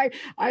mean, I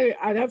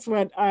that's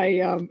what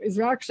is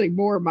actually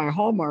more my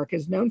hallmark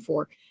is known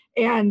for.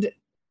 And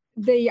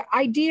the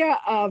idea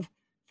of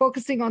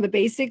focusing on the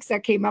basics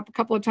that came up a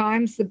couple of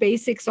times, the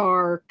basics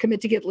are commit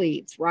to get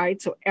leads,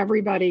 right? So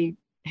everybody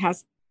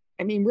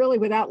really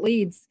without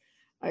leads,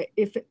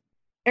 if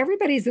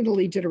everybody's in the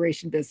lead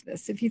generation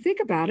business. If you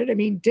think about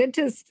it,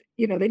 dentists,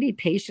 they need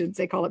patients.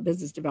 They call it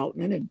business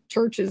development, and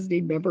churches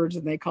need members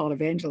and they call it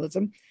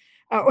evangelism.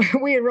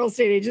 We in real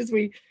estate agents,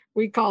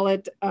 we call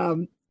it,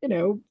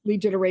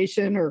 lead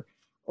generation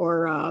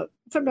or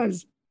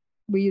sometimes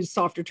we use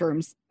softer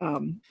terms.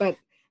 But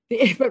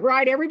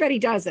right, everybody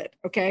does it.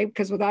 Okay.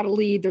 Because without a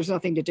lead, there's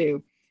nothing to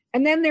do.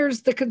 And then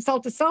there's the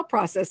consult to sell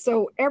process.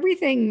 So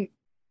everything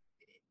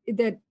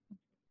that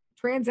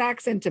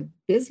transacts into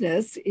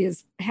business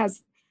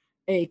has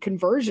a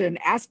conversion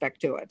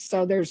aspect to it.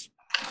 So there's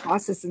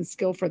process and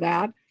skill for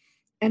that.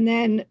 And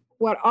then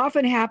what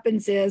often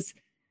happens is,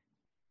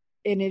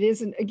 and it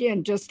isn't,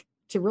 again, just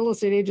to real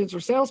estate agents or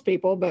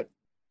salespeople, but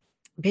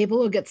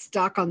people who get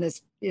stuck on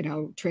this,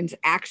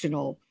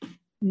 transactional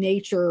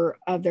nature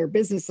of their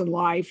business and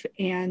life,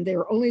 and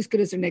they're only as good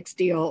as their next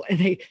deal.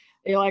 And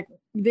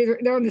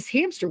They're on this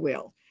hamster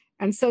wheel.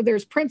 And so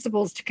there's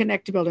principles to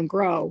connect, to build, and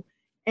grow.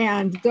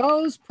 And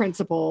those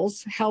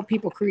principles help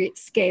people create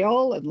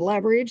scale and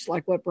leverage,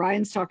 like what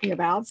Brian's talking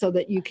about, so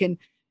that you can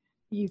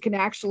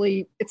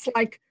actually, it's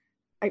like,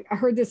 I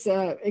heard this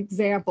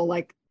example,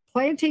 like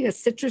planting a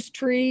citrus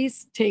tree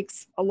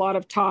takes a lot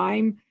of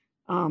time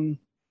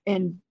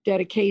and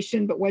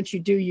dedication. But once you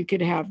do, you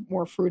could have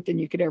more fruit than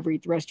you could ever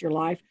eat the rest of your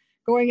life.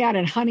 Going out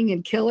and hunting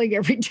and killing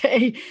every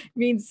day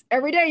means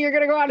every day you're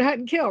going to go out and hunt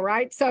and kill,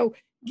 right? So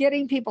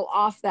getting people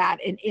off that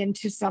and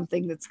into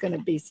something that's going to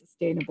be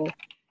sustainable.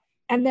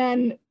 And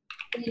then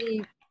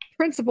the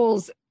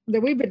principles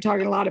that we've been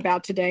talking a lot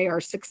about today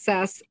are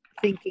success,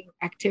 thinking,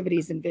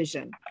 activities, and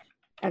vision.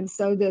 And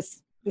so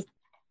this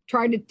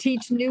trying to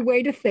teach new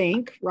way to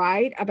think,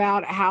 right,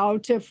 about how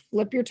to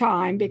flip your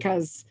time,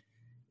 because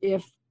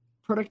if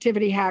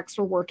productivity hacks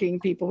were working,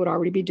 people would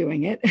already be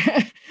doing it.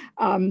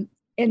 And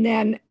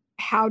then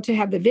how to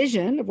have the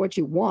vision of what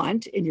you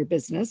want in your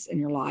business, in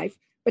your life,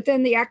 but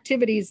then the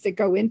activities that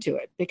go into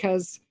it,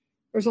 because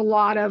there's a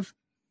lot of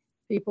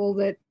people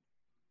that,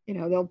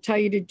 they'll tell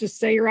you to just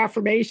say your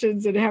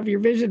affirmations and have your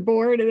vision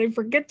board, and they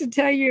forget to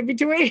tell you in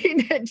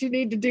between that you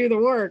need to do the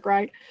work,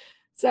 right?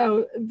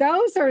 So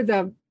those are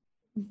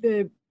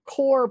the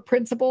core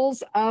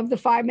principles of the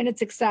 5-minute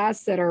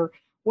success that are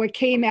what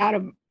came out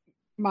of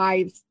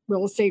my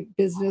real estate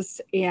business.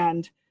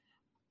 And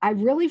I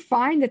really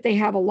find that they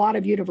have a lot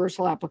of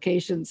universal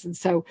applications. And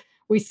so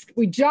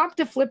we jumped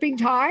to flipping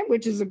time,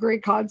 which is a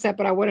great concept,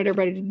 but I wanted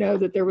everybody to know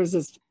that there was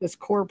this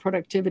core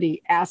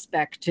productivity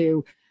aspect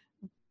to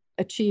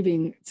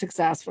achieving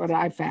success, what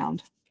I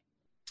found.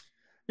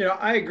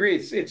 I agree.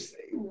 It's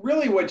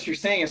really what you're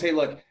saying is, hey,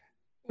 look,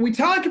 we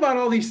talk about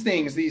all these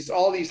things,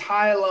 all these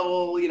high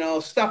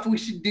level, stuff we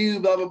should do,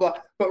 blah, blah, blah.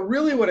 But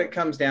really what it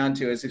comes down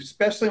to is,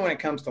 especially when it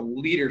comes to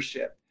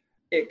leadership,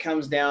 it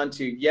comes down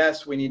to,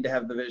 yes, we need to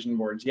have the vision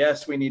boards.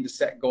 Yes, we need to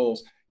set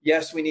goals.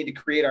 Yes, we need to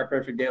create our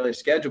perfect daily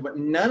schedule. But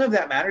none of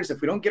that matters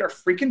if we don't get our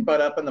freaking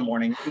butt up in the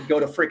morning and go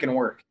to freaking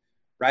work,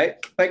 right?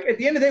 Like at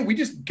the end of the day, we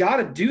just got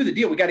to do the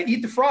deal. We got to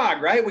eat the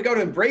frog, right? We got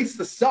to embrace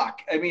the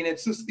suck. I mean,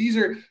 it's just, these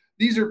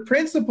are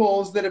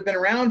principles that have been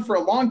around for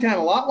a long time,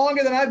 a lot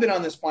longer than I've been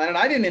on this planet.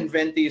 I didn't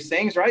invent these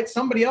things, right?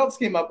 Somebody else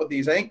came up with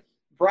these. I think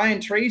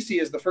Brian Tracy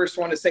is the first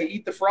one to say,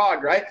 eat the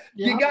frog, right?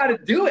 Yeah. You got to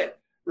do it,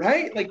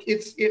 right? Like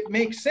it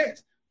makes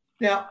sense.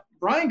 Now,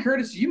 Brian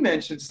Curtis, you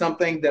mentioned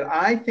something that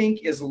I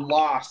think is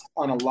lost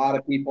on a lot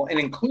of people, and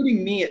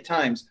including me at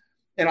times.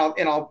 And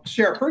I'll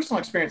share a personal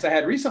experience I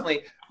had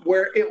recently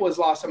where it was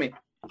lost on me.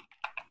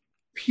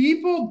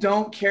 People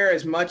don't care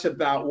as much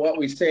about what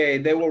we say.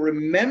 They will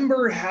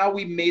remember how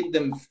we made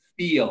them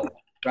feel,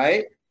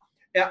 right?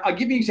 Now, I'll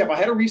give you an example. I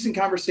had a recent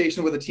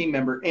conversation with a team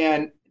member,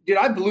 and dude,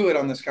 I blew it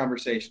on this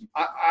conversation.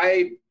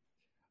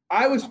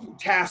 I was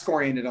task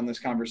oriented on this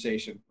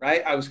conversation,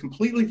 right? I was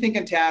completely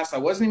thinking tasks. I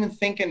wasn't even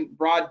thinking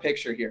broad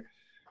picture here.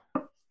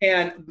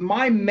 And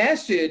my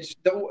message,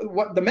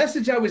 the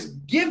message I was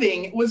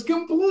giving was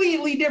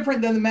completely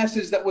different than the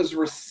message that was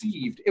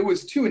received. It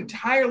was two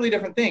entirely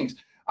different things.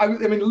 I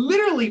mean,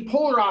 literally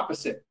polar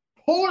opposite.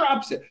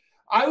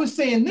 I was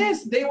saying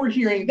this, they were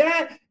hearing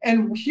that.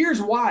 And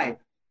here's why.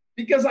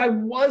 Because I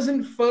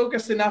wasn't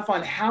focused enough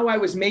on how I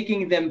was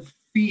making them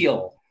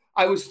feel.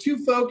 I was too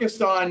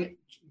focused on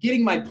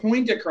getting my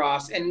point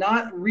across and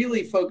not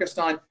really focused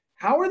on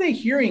how are they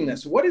hearing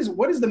this? What is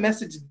the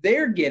message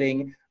they're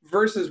getting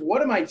versus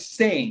what am I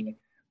saying?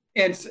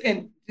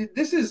 And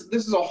this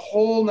is a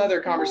whole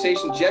nother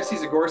conversation. Jesse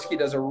Zagorski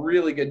does a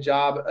really good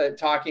job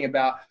talking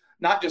about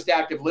not just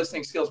active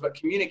listening skills, but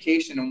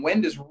communication. And when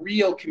does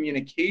real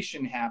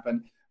communication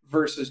happen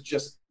versus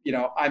just,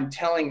 I'm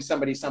telling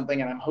somebody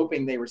something and I'm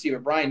hoping they receive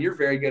it. Brian, you're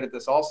very good at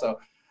this also.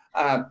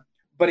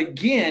 But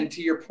again,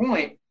 to your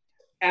point,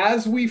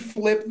 as we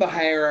flip the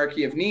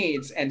hierarchy of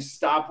needs and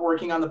stop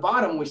working on the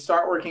bottom, we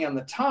start working on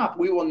the top,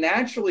 we will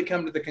naturally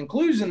come to the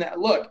conclusion that,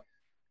 look,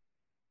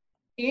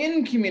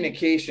 in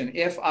communication,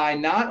 if I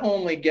not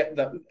only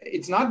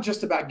it's not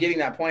just about getting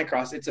that point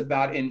across, it's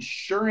about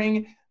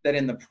ensuring that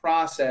in the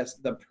process,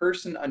 the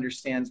person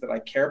understands that I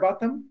care about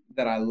them,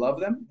 that I love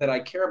them, that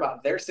I care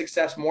about their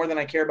success more than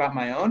I care about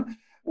my own,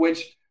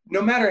 which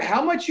no matter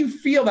how much you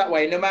feel that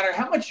way, no matter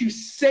how much you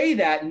say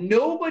that,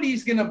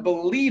 nobody's going to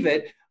believe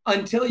it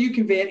until you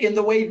convey it in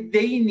the way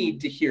they need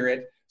to hear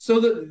it so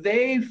that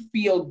they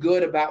feel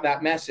good about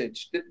that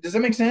message. Does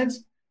that make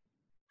sense?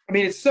 I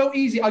mean, it's so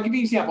easy. I'll give you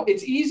an example.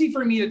 It's easy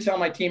for me to tell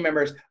my team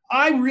members,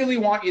 I really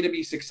want you to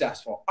be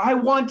successful. I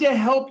want to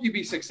help you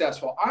be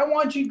successful. I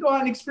want you to go out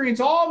and experience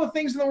all the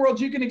things in the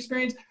world you can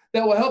experience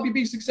that will help you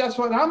be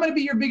successful. And I'm going to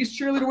be your biggest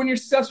cheerleader when you're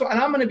successful. And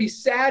I'm going to be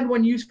sad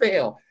when you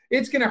fail.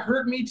 It's going to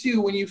hurt me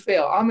too when you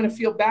fail. I'm going to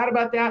feel bad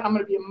about that. I'm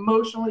going to be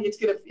emotionally, it's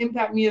going to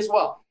impact me as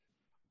well.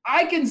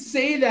 I can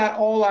say that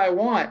all I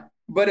want,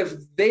 but if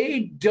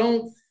they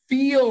don't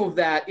feel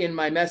that in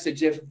my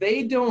message, if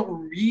they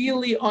don't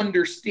really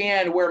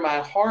understand where my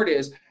heart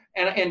is,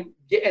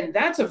 and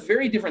that's a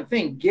very different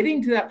thing.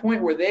 Getting to that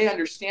point where they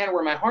understand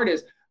where my heart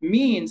is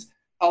means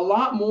a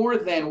lot more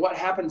than what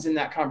happens in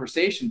that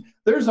conversation.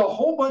 There's a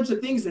whole bunch of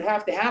things that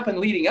have to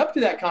happen leading up to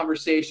that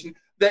conversation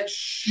that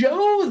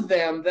show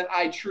them that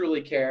I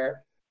truly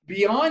care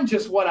beyond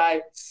just what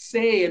I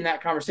say in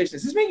that conversation.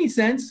 Is this making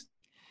sense?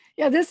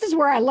 Yeah, this is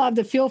where I love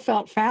the feel,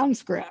 felt, found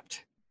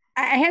script.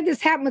 I had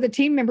this happen with a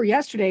team member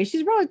yesterday.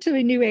 She's a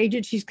relatively new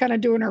agent. She's kind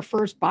of doing her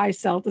first buy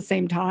sell at the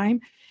same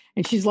time.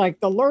 And she's like,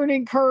 the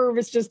learning curve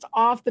is just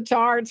off the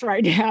charts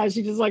right now.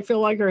 She just like feel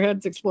like her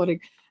head's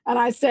exploding. And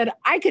I said,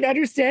 I could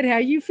understand how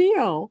you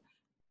feel.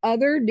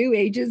 Other new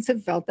agents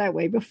have felt that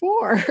way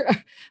before.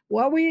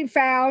 What we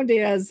found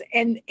is,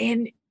 and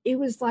it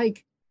was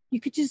like,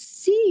 you could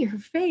just see her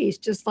face,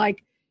 just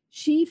like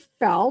she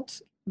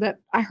felt that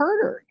I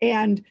heard her.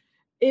 And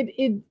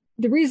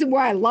the reason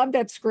why I love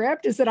that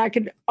script is that I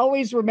could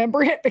always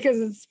remember it because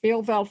it's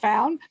feel, felt,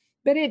 found.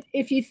 But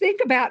if you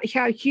think about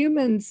how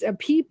humans,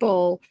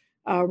 people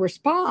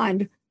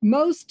respond,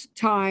 most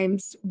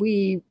times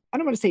I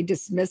don't want to say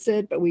dismiss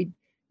it, but we,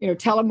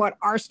 tell them what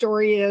our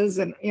story is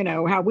and,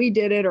 how we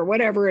did it or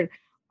whatever.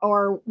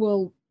 Or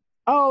we'll,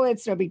 oh,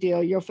 it's no big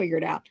deal. You'll figure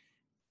it out.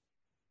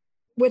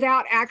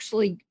 Without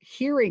actually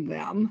hearing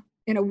them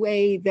in a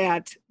way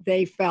that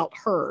they felt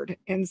heard.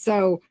 And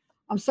so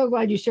I'm so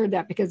glad you shared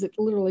that because it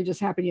literally just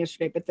happened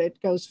yesterday, but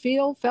it goes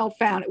feel, felt,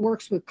 found. It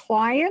works with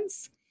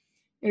clients.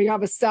 You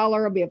have a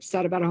seller, will be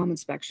upset about a home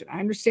inspection.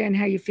 I understand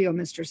how you feel,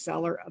 Mr.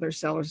 Seller. Other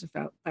sellers have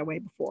felt that way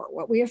before.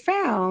 What we have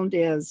found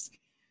is,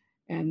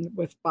 and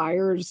with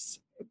buyers,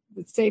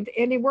 it's same,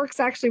 and it works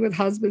actually with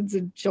husbands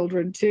and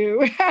children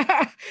too.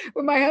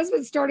 When my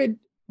husband started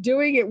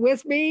doing it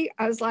with me,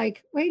 I was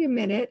like, wait a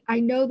minute,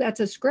 I know that's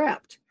a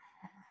script,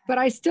 but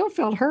I still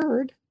felt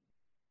heard.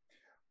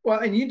 Well,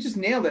 and you just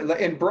nailed it.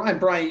 And Brian,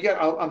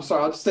 I'm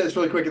sorry, I'll just say this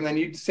really quick and then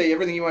you say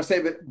everything you want to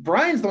say, but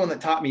Brian's the one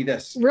that taught me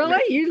this.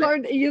 Really? You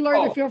learned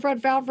the feel,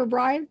 felt, found from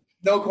Brian?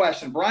 No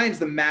question. Brian's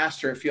the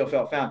master at feel,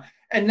 felt, found.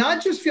 And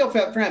not just feel,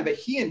 felt, found, but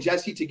he and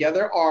Jesse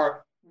together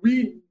are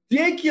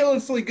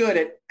ridiculously good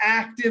at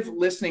active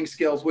listening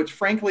skills, which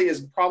frankly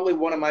is probably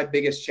one of my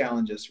biggest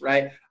challenges,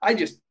 right? I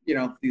just,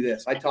 do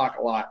this. I talk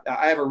a lot.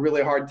 I have a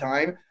really hard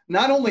time,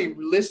 not only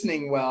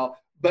listening well,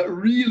 but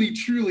really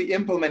truly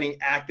implementing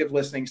active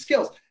listening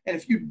skills. And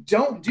if you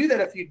don't do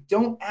that, if you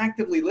don't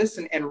actively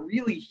listen and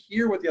really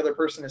hear what the other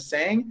person is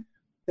saying,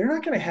 they're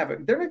not going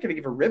to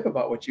give a rip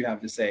about what you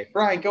have to say.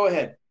 Brian, go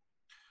ahead.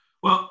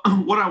 Well,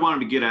 what I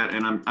wanted to get at,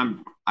 and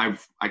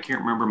I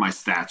can't remember my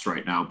stats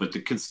right now, but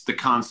the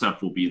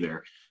concept will be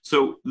there.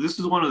 So this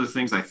is one of the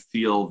things I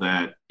feel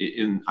that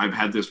I've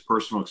had this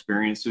personal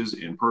experiences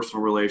in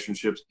personal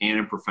relationships and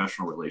in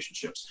professional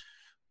relationships.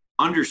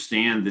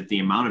 Understand that the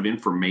amount of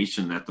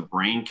information that the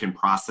brain can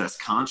process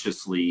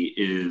consciously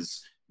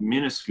is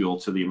minuscule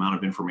to the amount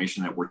of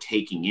information that we're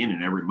taking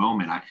in every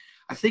moment.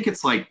 I think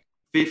it's like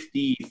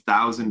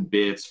 50,000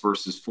 bits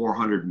versus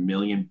 400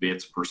 million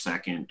bits per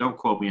second. Don't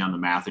quote me on the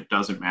math. It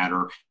doesn't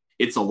matter.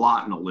 It's a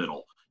lot and a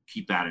little.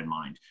 Keep that in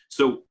mind.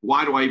 So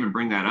why do I even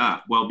bring that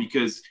up? Well,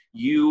 because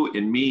you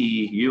and me,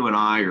 you and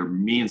I, or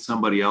me and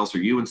somebody else, or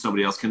you and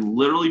somebody else can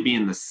literally be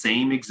in the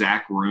same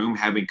exact room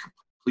having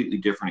completely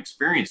different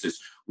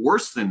experiences.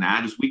 Worse than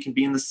that is we can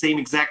be in the same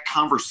exact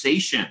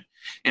conversation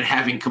and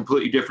having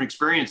completely different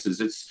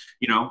experiences. It's,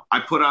 I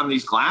put on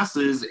these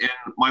glasses and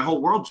my whole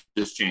world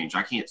just changed.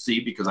 I can't see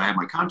because I have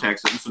my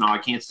contacts in, so now I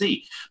can't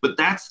see. But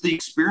that's the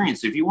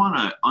experience. If you want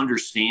to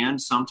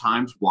understand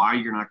sometimes why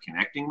you're not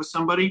connecting with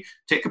somebody,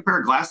 take a pair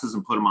of glasses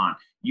and put them on.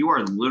 You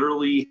are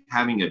literally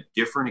having a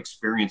different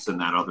experience than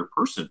that other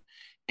person.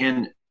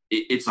 And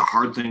it's a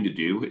hard thing to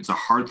do. It's a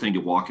hard thing to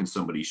walk in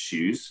somebody's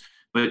shoes.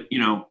 But,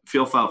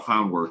 feel, felt,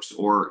 found works.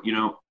 Or,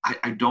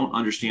 I don't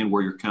understand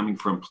where you're coming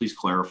from. Please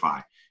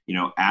clarify.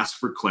 Ask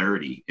for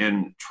clarity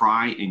and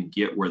try and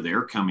get where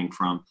they're coming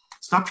from.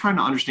 Stop trying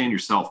to understand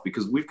yourself,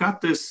 because we've got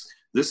this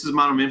is the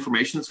amount of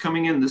information that's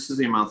coming in. This is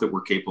the amount that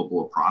we're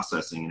capable of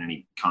processing in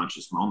any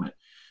conscious moment.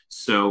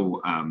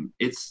 So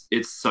it's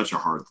such a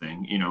hard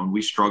thing, and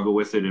we struggle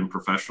with it in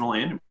professional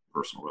and in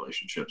personal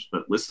relationships.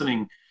 But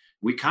listening,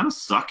 we kind of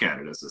suck at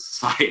it as a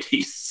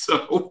society.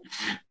 So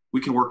we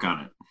can work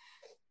on it.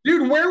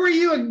 Dude, where were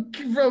you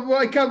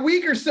like a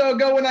week or so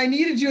ago when I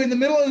needed you in the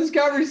middle of this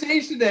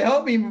conversation to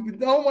help me?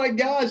 Oh my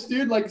gosh,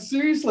 dude, like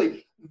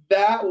seriously,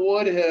 that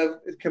would have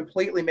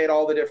completely made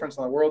all the difference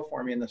in the world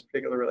for me in this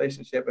particular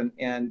relationship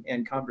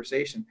and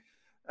conversation.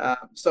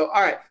 So,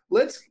 all right,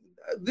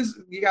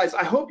 you guys,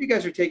 I hope you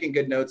guys are taking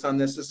good notes on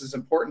this. This is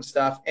important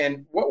stuff.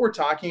 And what we're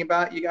talking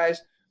about, you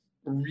guys,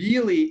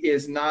 really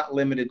is not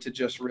limited to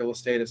just real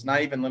estate. It's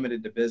not even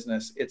limited to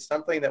business. It's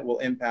something that will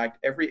impact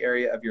every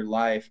area of your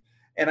life.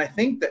 And I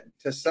think that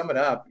to sum it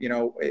up,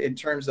 in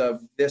terms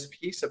of this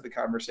piece of the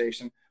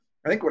conversation,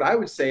 I think what I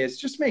would say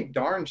is just make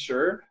darn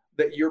sure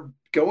that you're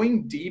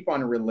going deep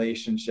on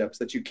relationships,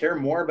 that you care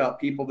more about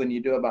people than you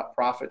do about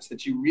profits,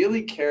 that you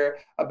really care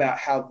about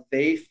how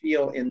they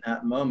feel in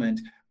that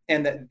moment,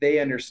 and that they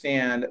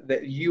understand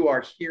that you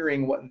are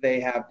hearing what they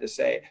have to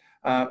say.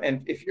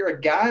 And if you're a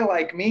guy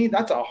like me,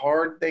 that's a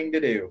hard thing to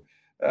do.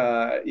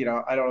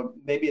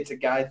 Maybe it's a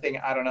guy thing,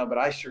 I don't know, but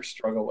I sure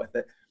struggle with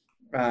it.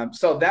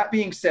 So that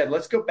being said,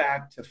 let's go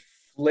back to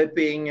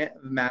flipping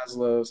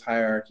Maslow's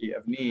hierarchy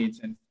of needs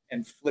and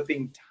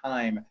flipping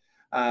time.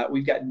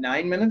 We've got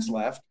 9 minutes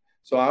left.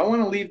 So I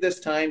want to leave this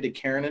time to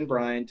Karen and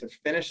Brian to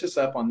finish us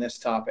up on this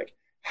topic.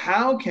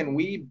 How can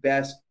we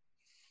best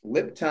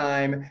flip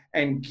time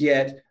and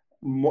get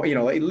more,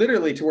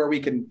 literally to where we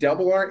can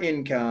double our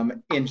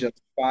income in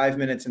just 5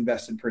 minutes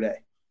invested per day?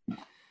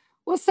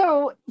 Well,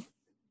 so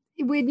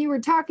when you were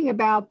talking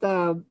about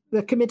the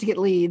commit to get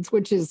leads,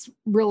 which is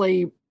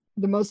really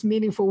the most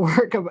meaningful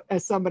work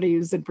as somebody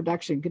who's in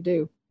production could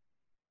do,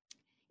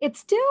 it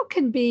still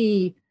can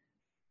be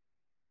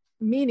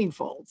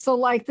meaningful. So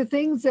like the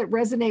things that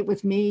resonate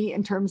with me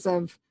in terms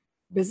of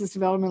business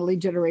development, lead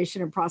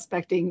generation, and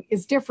prospecting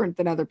is different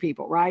than other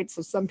people, right?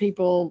 So some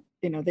people,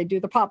 they do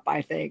the pop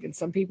by thing, and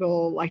some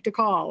people like to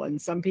call,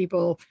 and some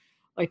people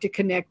like to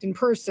connect in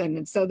person.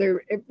 And so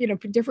they're,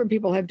 different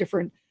people have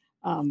different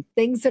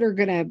things that are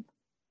going to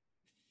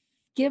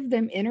give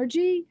them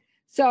energy.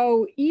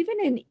 So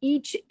even in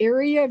each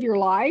area of your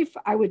life,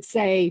 I would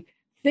say,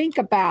 think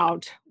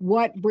about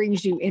what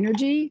brings you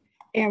energy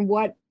and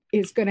what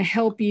is going to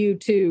help you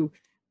to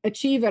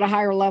achieve at a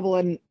higher level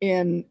in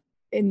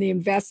the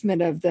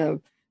investment of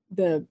the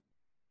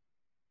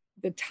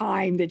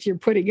time that you're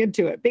putting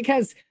into it.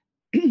 Because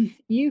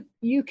it'll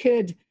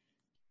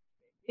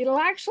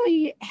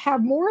actually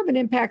have more of an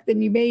impact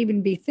than you may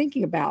even be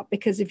thinking about.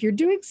 Because if you're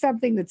doing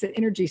something that's an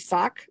energy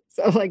suck,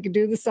 so like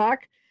do the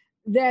suck,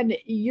 then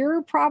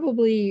you're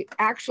probably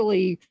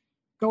actually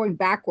going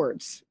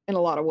backwards in a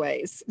lot of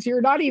ways. So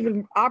you're not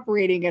even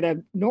operating at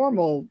a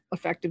normal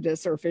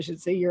effectiveness or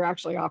efficiency. You're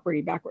actually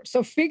operating backwards.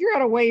 So figure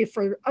out a way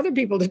for other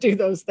people to do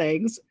those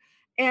things.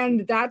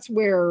 And that's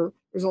where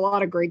there's a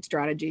lot of great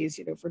strategies,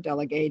 for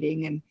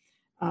delegating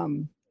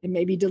and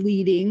maybe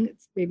deleting.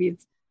 Maybe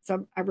it's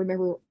some, I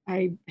remember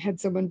I had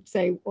someone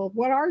say, well,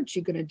 what aren't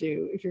you going to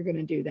do if you're going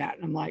to do that?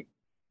 And I'm like,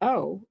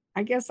 oh,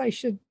 I guess I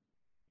should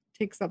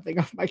take something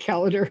off my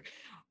calendar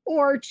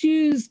or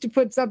choose to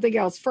put something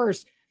else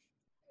first.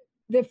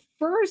 The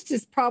first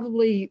is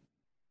probably,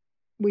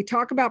 we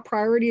talk about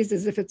priorities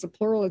as if it's a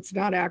plural. It's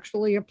not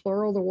actually a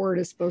plural. The word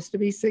is supposed to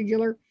be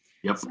singular.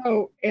 Yep.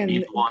 So,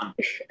 and one.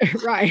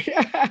 Right.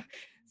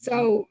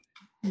 So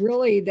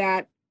really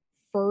that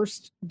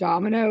first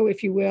domino,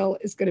 if you will,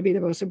 is going to be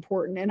the most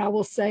important. And I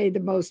will say the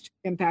most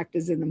impact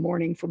is in the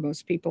morning for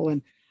most people.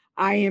 And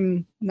I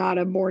am not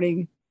a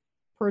morning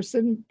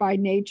person by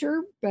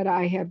nature, but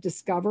I have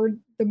discovered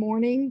the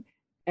morning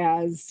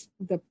as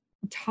the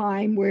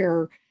time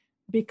where,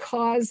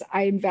 because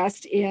I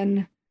invest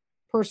in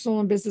personal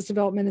and business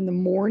development in the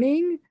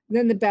morning,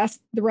 then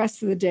the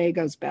rest of the day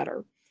goes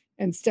better.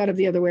 Instead of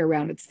the other way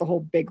around, it's the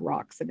whole big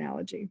rocks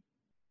analogy.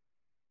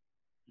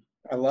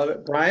 I love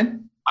it.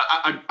 Brian?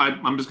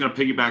 I'm just going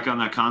to piggyback on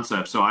that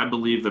concept. So I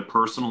believe that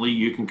personally,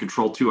 you can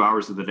control 2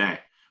 hours of the day,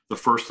 the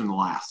first and the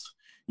last.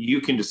 You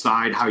can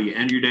decide how you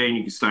end your day, and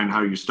you can decide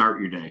how you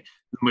start your day.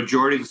 The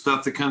majority of the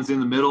stuff that comes in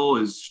the middle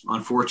is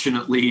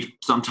unfortunately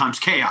sometimes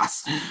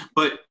chaos.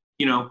 But,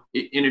 and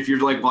if you're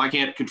like, well, I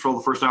can't control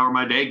the first hour of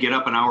my day, get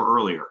up an hour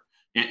earlier.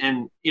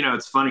 And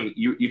it's funny,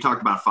 you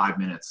talked about 5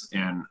 minutes,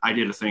 and I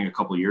did a thing a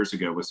couple of years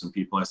ago with some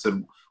people. I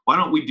said, why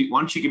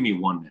don't you give me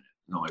 1 minute?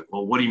 And they're like,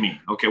 well, what do you mean?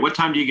 Okay, what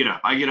time do you get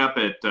up? I get up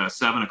at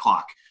 7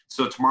 o'clock.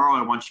 So tomorrow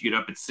I want you to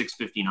get up at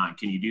 6:59.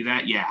 Can you do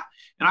that? Yeah.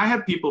 And I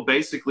have people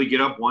basically get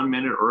up 1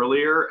 minute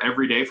earlier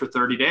every day for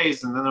 30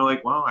 days. And then they're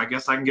like, well, I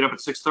guess I can get up at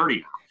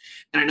 6:30 now.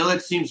 And I know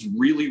that seems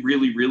really,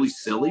 really, really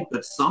silly,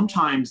 but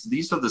sometimes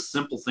these are the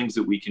simple things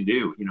that we can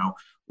do.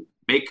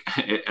 Make,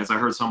 as I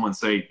heard someone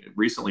say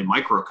recently,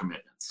 micro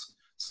commitments.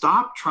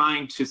 Stop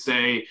trying to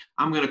say,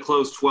 I'm going to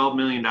close $12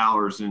 million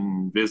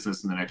in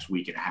business in the next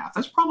week and a half.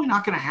 That's probably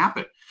not going to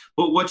happen.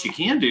 But what you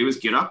can do is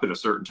get up at a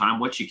certain time.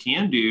 What you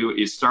can do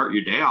is start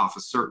your day off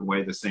a certain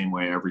way, the same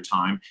way every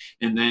time.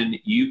 And then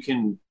you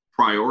can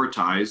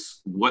prioritize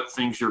what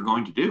things you're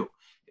going to do.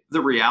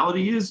 The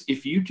reality is,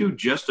 if you do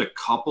just a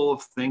couple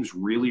of things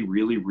really,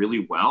 really,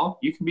 really well,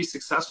 you can be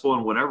successful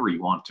in whatever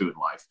you want to in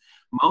life.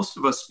 Most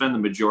of us spend the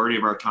majority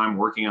of our time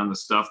working on the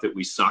stuff that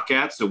we suck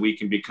at so we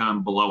can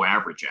become below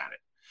average at it.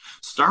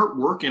 Start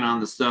working on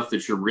the stuff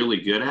that you're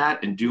really good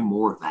at and do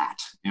more of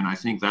that. And I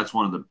think that's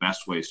one of the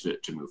best ways to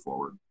move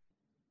forward.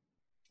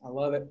 I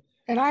love it.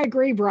 And I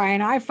agree,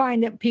 Brian. I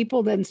find that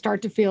people then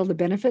start to feel the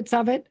benefits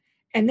of it,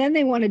 and then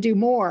they want to do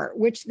more,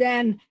 which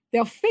then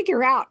they'll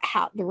figure out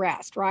how the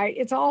rest, right?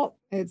 It's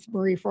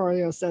Marie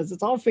Forleo says,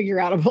 it's all figure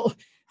outable.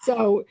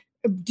 So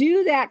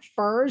do that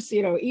first,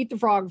 eat the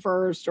frog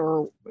first,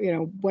 or,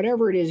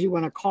 whatever it is you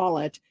want to call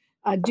it.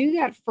 Do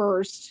that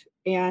first.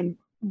 And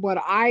what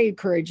I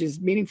encourage is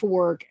meaningful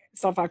work,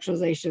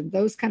 self-actualization,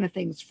 those kind of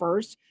things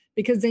first,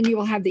 because then you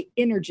will have the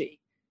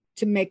energy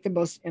to make the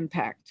most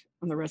impact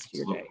on the rest of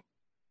your day.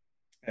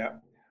 Yeah,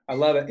 I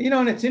love it.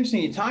 And it's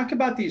interesting. You talk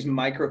about these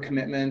micro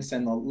commitments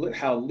and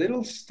how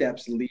little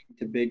steps lead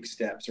to big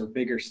steps or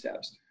bigger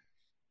steps.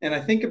 And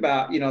I think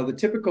about, the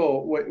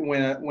typical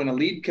when a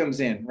lead comes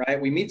in, right?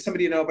 We meet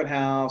somebody in an open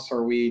house,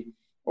 or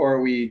or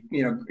we,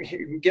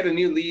 get a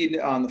new lead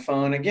on the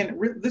phone. Again,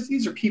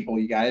 these are people,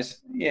 you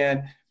guys.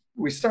 And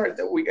we start,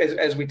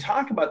 as we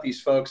talk about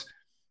these folks,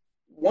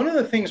 one of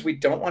the things we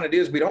don't want to do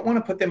is we don't want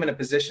to put them in a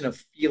position of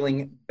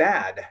feeling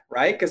bad,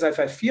 right? Because if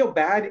I feel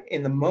bad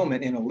in the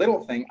moment in a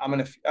little thing,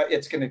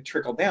 it's going to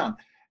trickle down.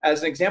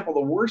 As an example,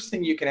 the worst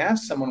thing you can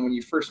ask someone when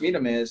you first meet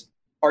them is,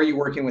 are you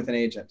working with an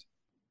agent?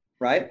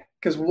 Right?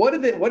 Because what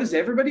does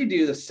everybody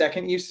do the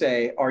second you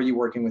say, are you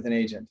working with an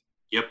agent?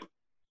 Yep.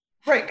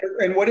 Right.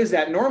 And what is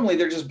that? Normally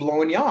they're just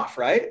blowing you off,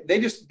 right? They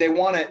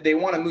want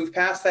to move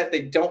past that.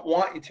 They don't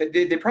want you to,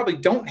 they probably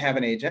don't have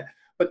an agent,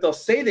 but they'll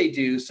say they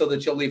do so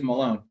that you'll leave them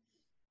alone.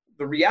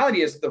 The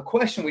reality is the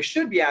question we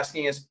should be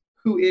asking is,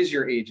 who is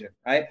your agent,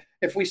 right?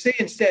 If we say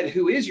instead,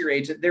 who is your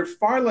agent, they're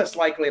far less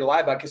likely to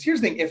lie about it. Because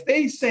here's the thing, if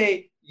they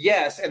say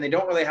yes and they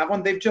don't really have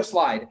one, they've just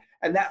lied.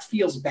 And that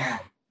feels bad.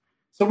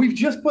 So we've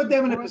just put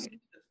them in a position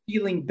of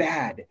feeling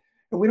bad.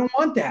 And we don't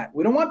want that.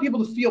 We don't want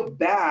people to feel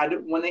bad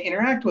when they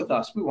interact with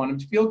us. We want them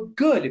to feel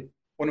good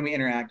when we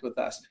interact with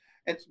us.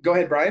 And go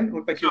ahead, Brian.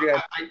 Look like you're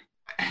going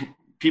to...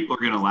 People are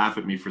going to laugh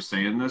at me for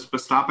saying this, but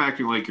stop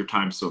acting like your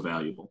time's so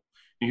valuable.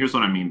 And here's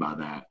what I mean by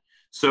that.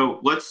 So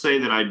let's say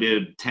that I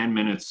did 10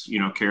 minutes,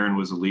 Karen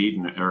was a lead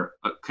or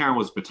Karen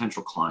was a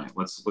potential client.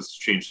 Let's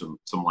change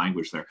some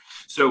language there.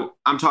 So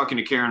I'm talking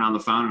to Karen on the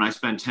phone and I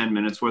spend 10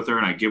 minutes with her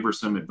and I give her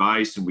some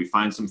advice and we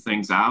find some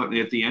things out. And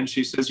at the end,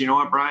 she says, you know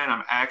what, Brian,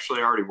 I'm actually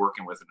already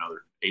working with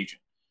another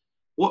agent.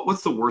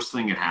 What's the worst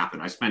thing that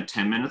happened? I spent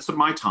 10 minutes of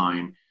my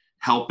time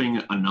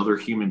helping another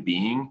human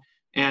being.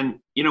 And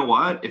you know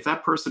what? If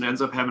that person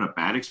ends up having a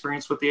bad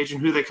experience with the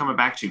agent, who are they coming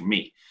back to?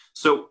 Me.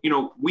 So,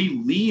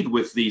 we lead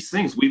with these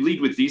things. We lead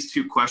with these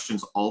two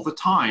questions all the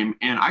time.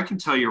 And I can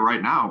tell you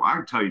right now, I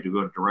can tell you to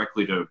go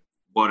directly to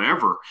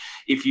whatever.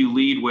 If you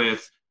lead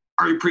with,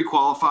 are you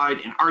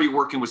pre-qualified and are you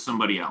working with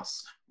somebody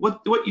else?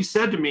 What you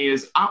said to me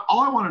is,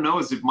 all I want to know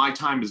is if my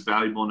time is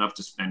valuable enough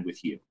to spend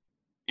with you.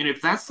 And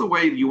if that's the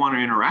way you want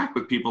to interact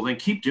with people, then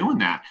keep doing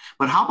that.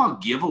 But how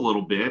about give a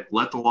little bit,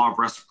 let the law of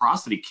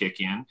reciprocity kick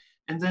in,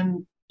 and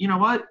then, you know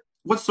what?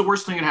 What's the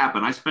worst thing that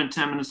happened? I spent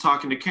 10 minutes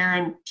talking to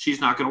Karen. She's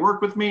not going to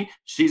work with me.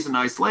 She's a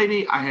nice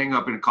lady. I hang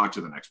up and talk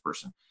to the next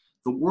person.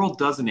 The world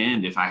doesn't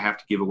end if I have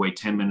to give away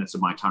 10 minutes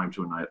of my time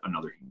to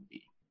another human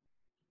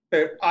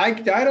being. I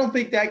don't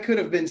think that could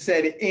have been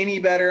said any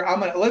better.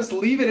 Let's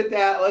leave it at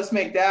that. Let's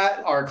make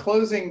that our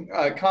closing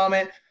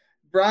comment.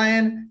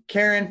 Brian,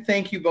 Karen,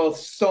 thank you both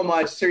so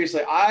much.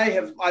 Seriously,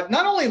 I've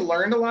not only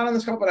learned a lot on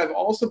this call, but I've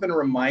also been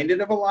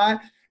reminded of a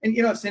lot. And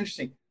it's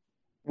interesting.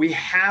 We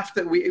have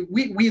to,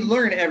 we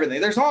learn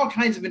everything. There's all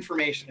kinds of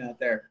information out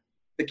there.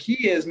 The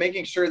key is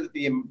making sure that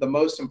the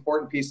most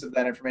important pieces of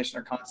that information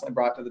are constantly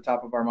brought to the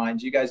top of our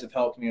minds. You guys have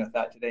helped me with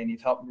that today, and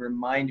you've helped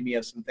remind me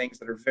of some things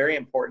that are very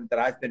important that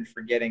I've been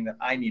forgetting that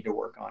I need to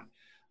work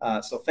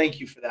on. So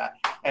thank you for that.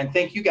 And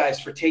thank you guys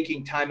for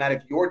taking time out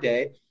of your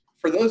day.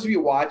 For those of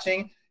you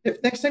watching, if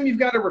next time you've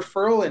got a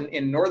referral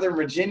in Northern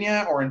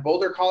Virginia or in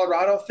Boulder,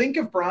 Colorado, think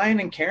of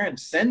Brian and Karen.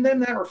 Send them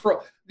that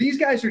referral. These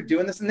guys are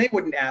doing this, and they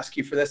wouldn't ask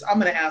you for this. I'm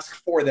going to ask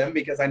for them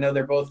because I know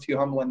they're both too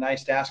humble and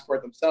nice to ask for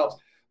it themselves.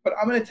 But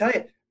I'm going to tell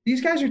you,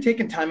 these guys are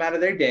taking time out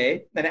of their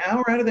day, an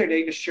hour out of their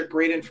day to share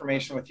great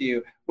information with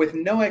you with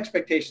no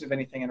expectation of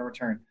anything in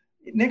return.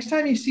 Next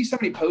time you see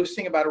somebody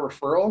posting about a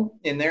referral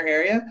in their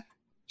area,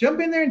 jump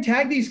in there and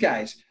tag these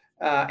guys.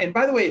 And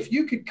by the way, if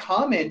you could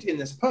comment in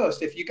this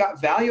post, if you got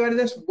value out of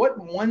this, what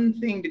one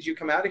thing did you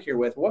come out of here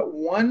with? What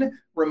one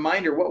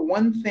reminder, what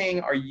one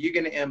thing are you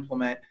going to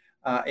implement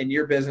in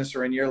your business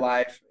or in your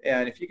life?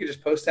 And if you could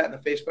just post that in the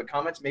Facebook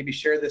comments, maybe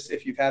share this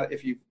if you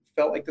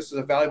felt like this was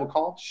a valuable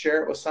call,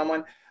 share it with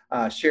someone,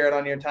 share it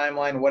on your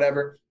timeline,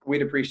 whatever.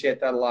 We'd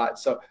appreciate that a lot.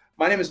 So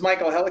my name is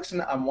Michael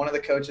Hellickson. I'm one of the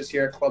coaches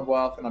here at Club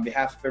Wealth. And on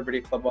behalf of everybody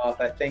at Club Wealth,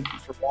 I thank you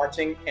for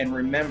watching. And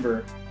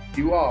remember,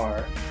 you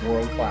are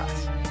world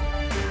class.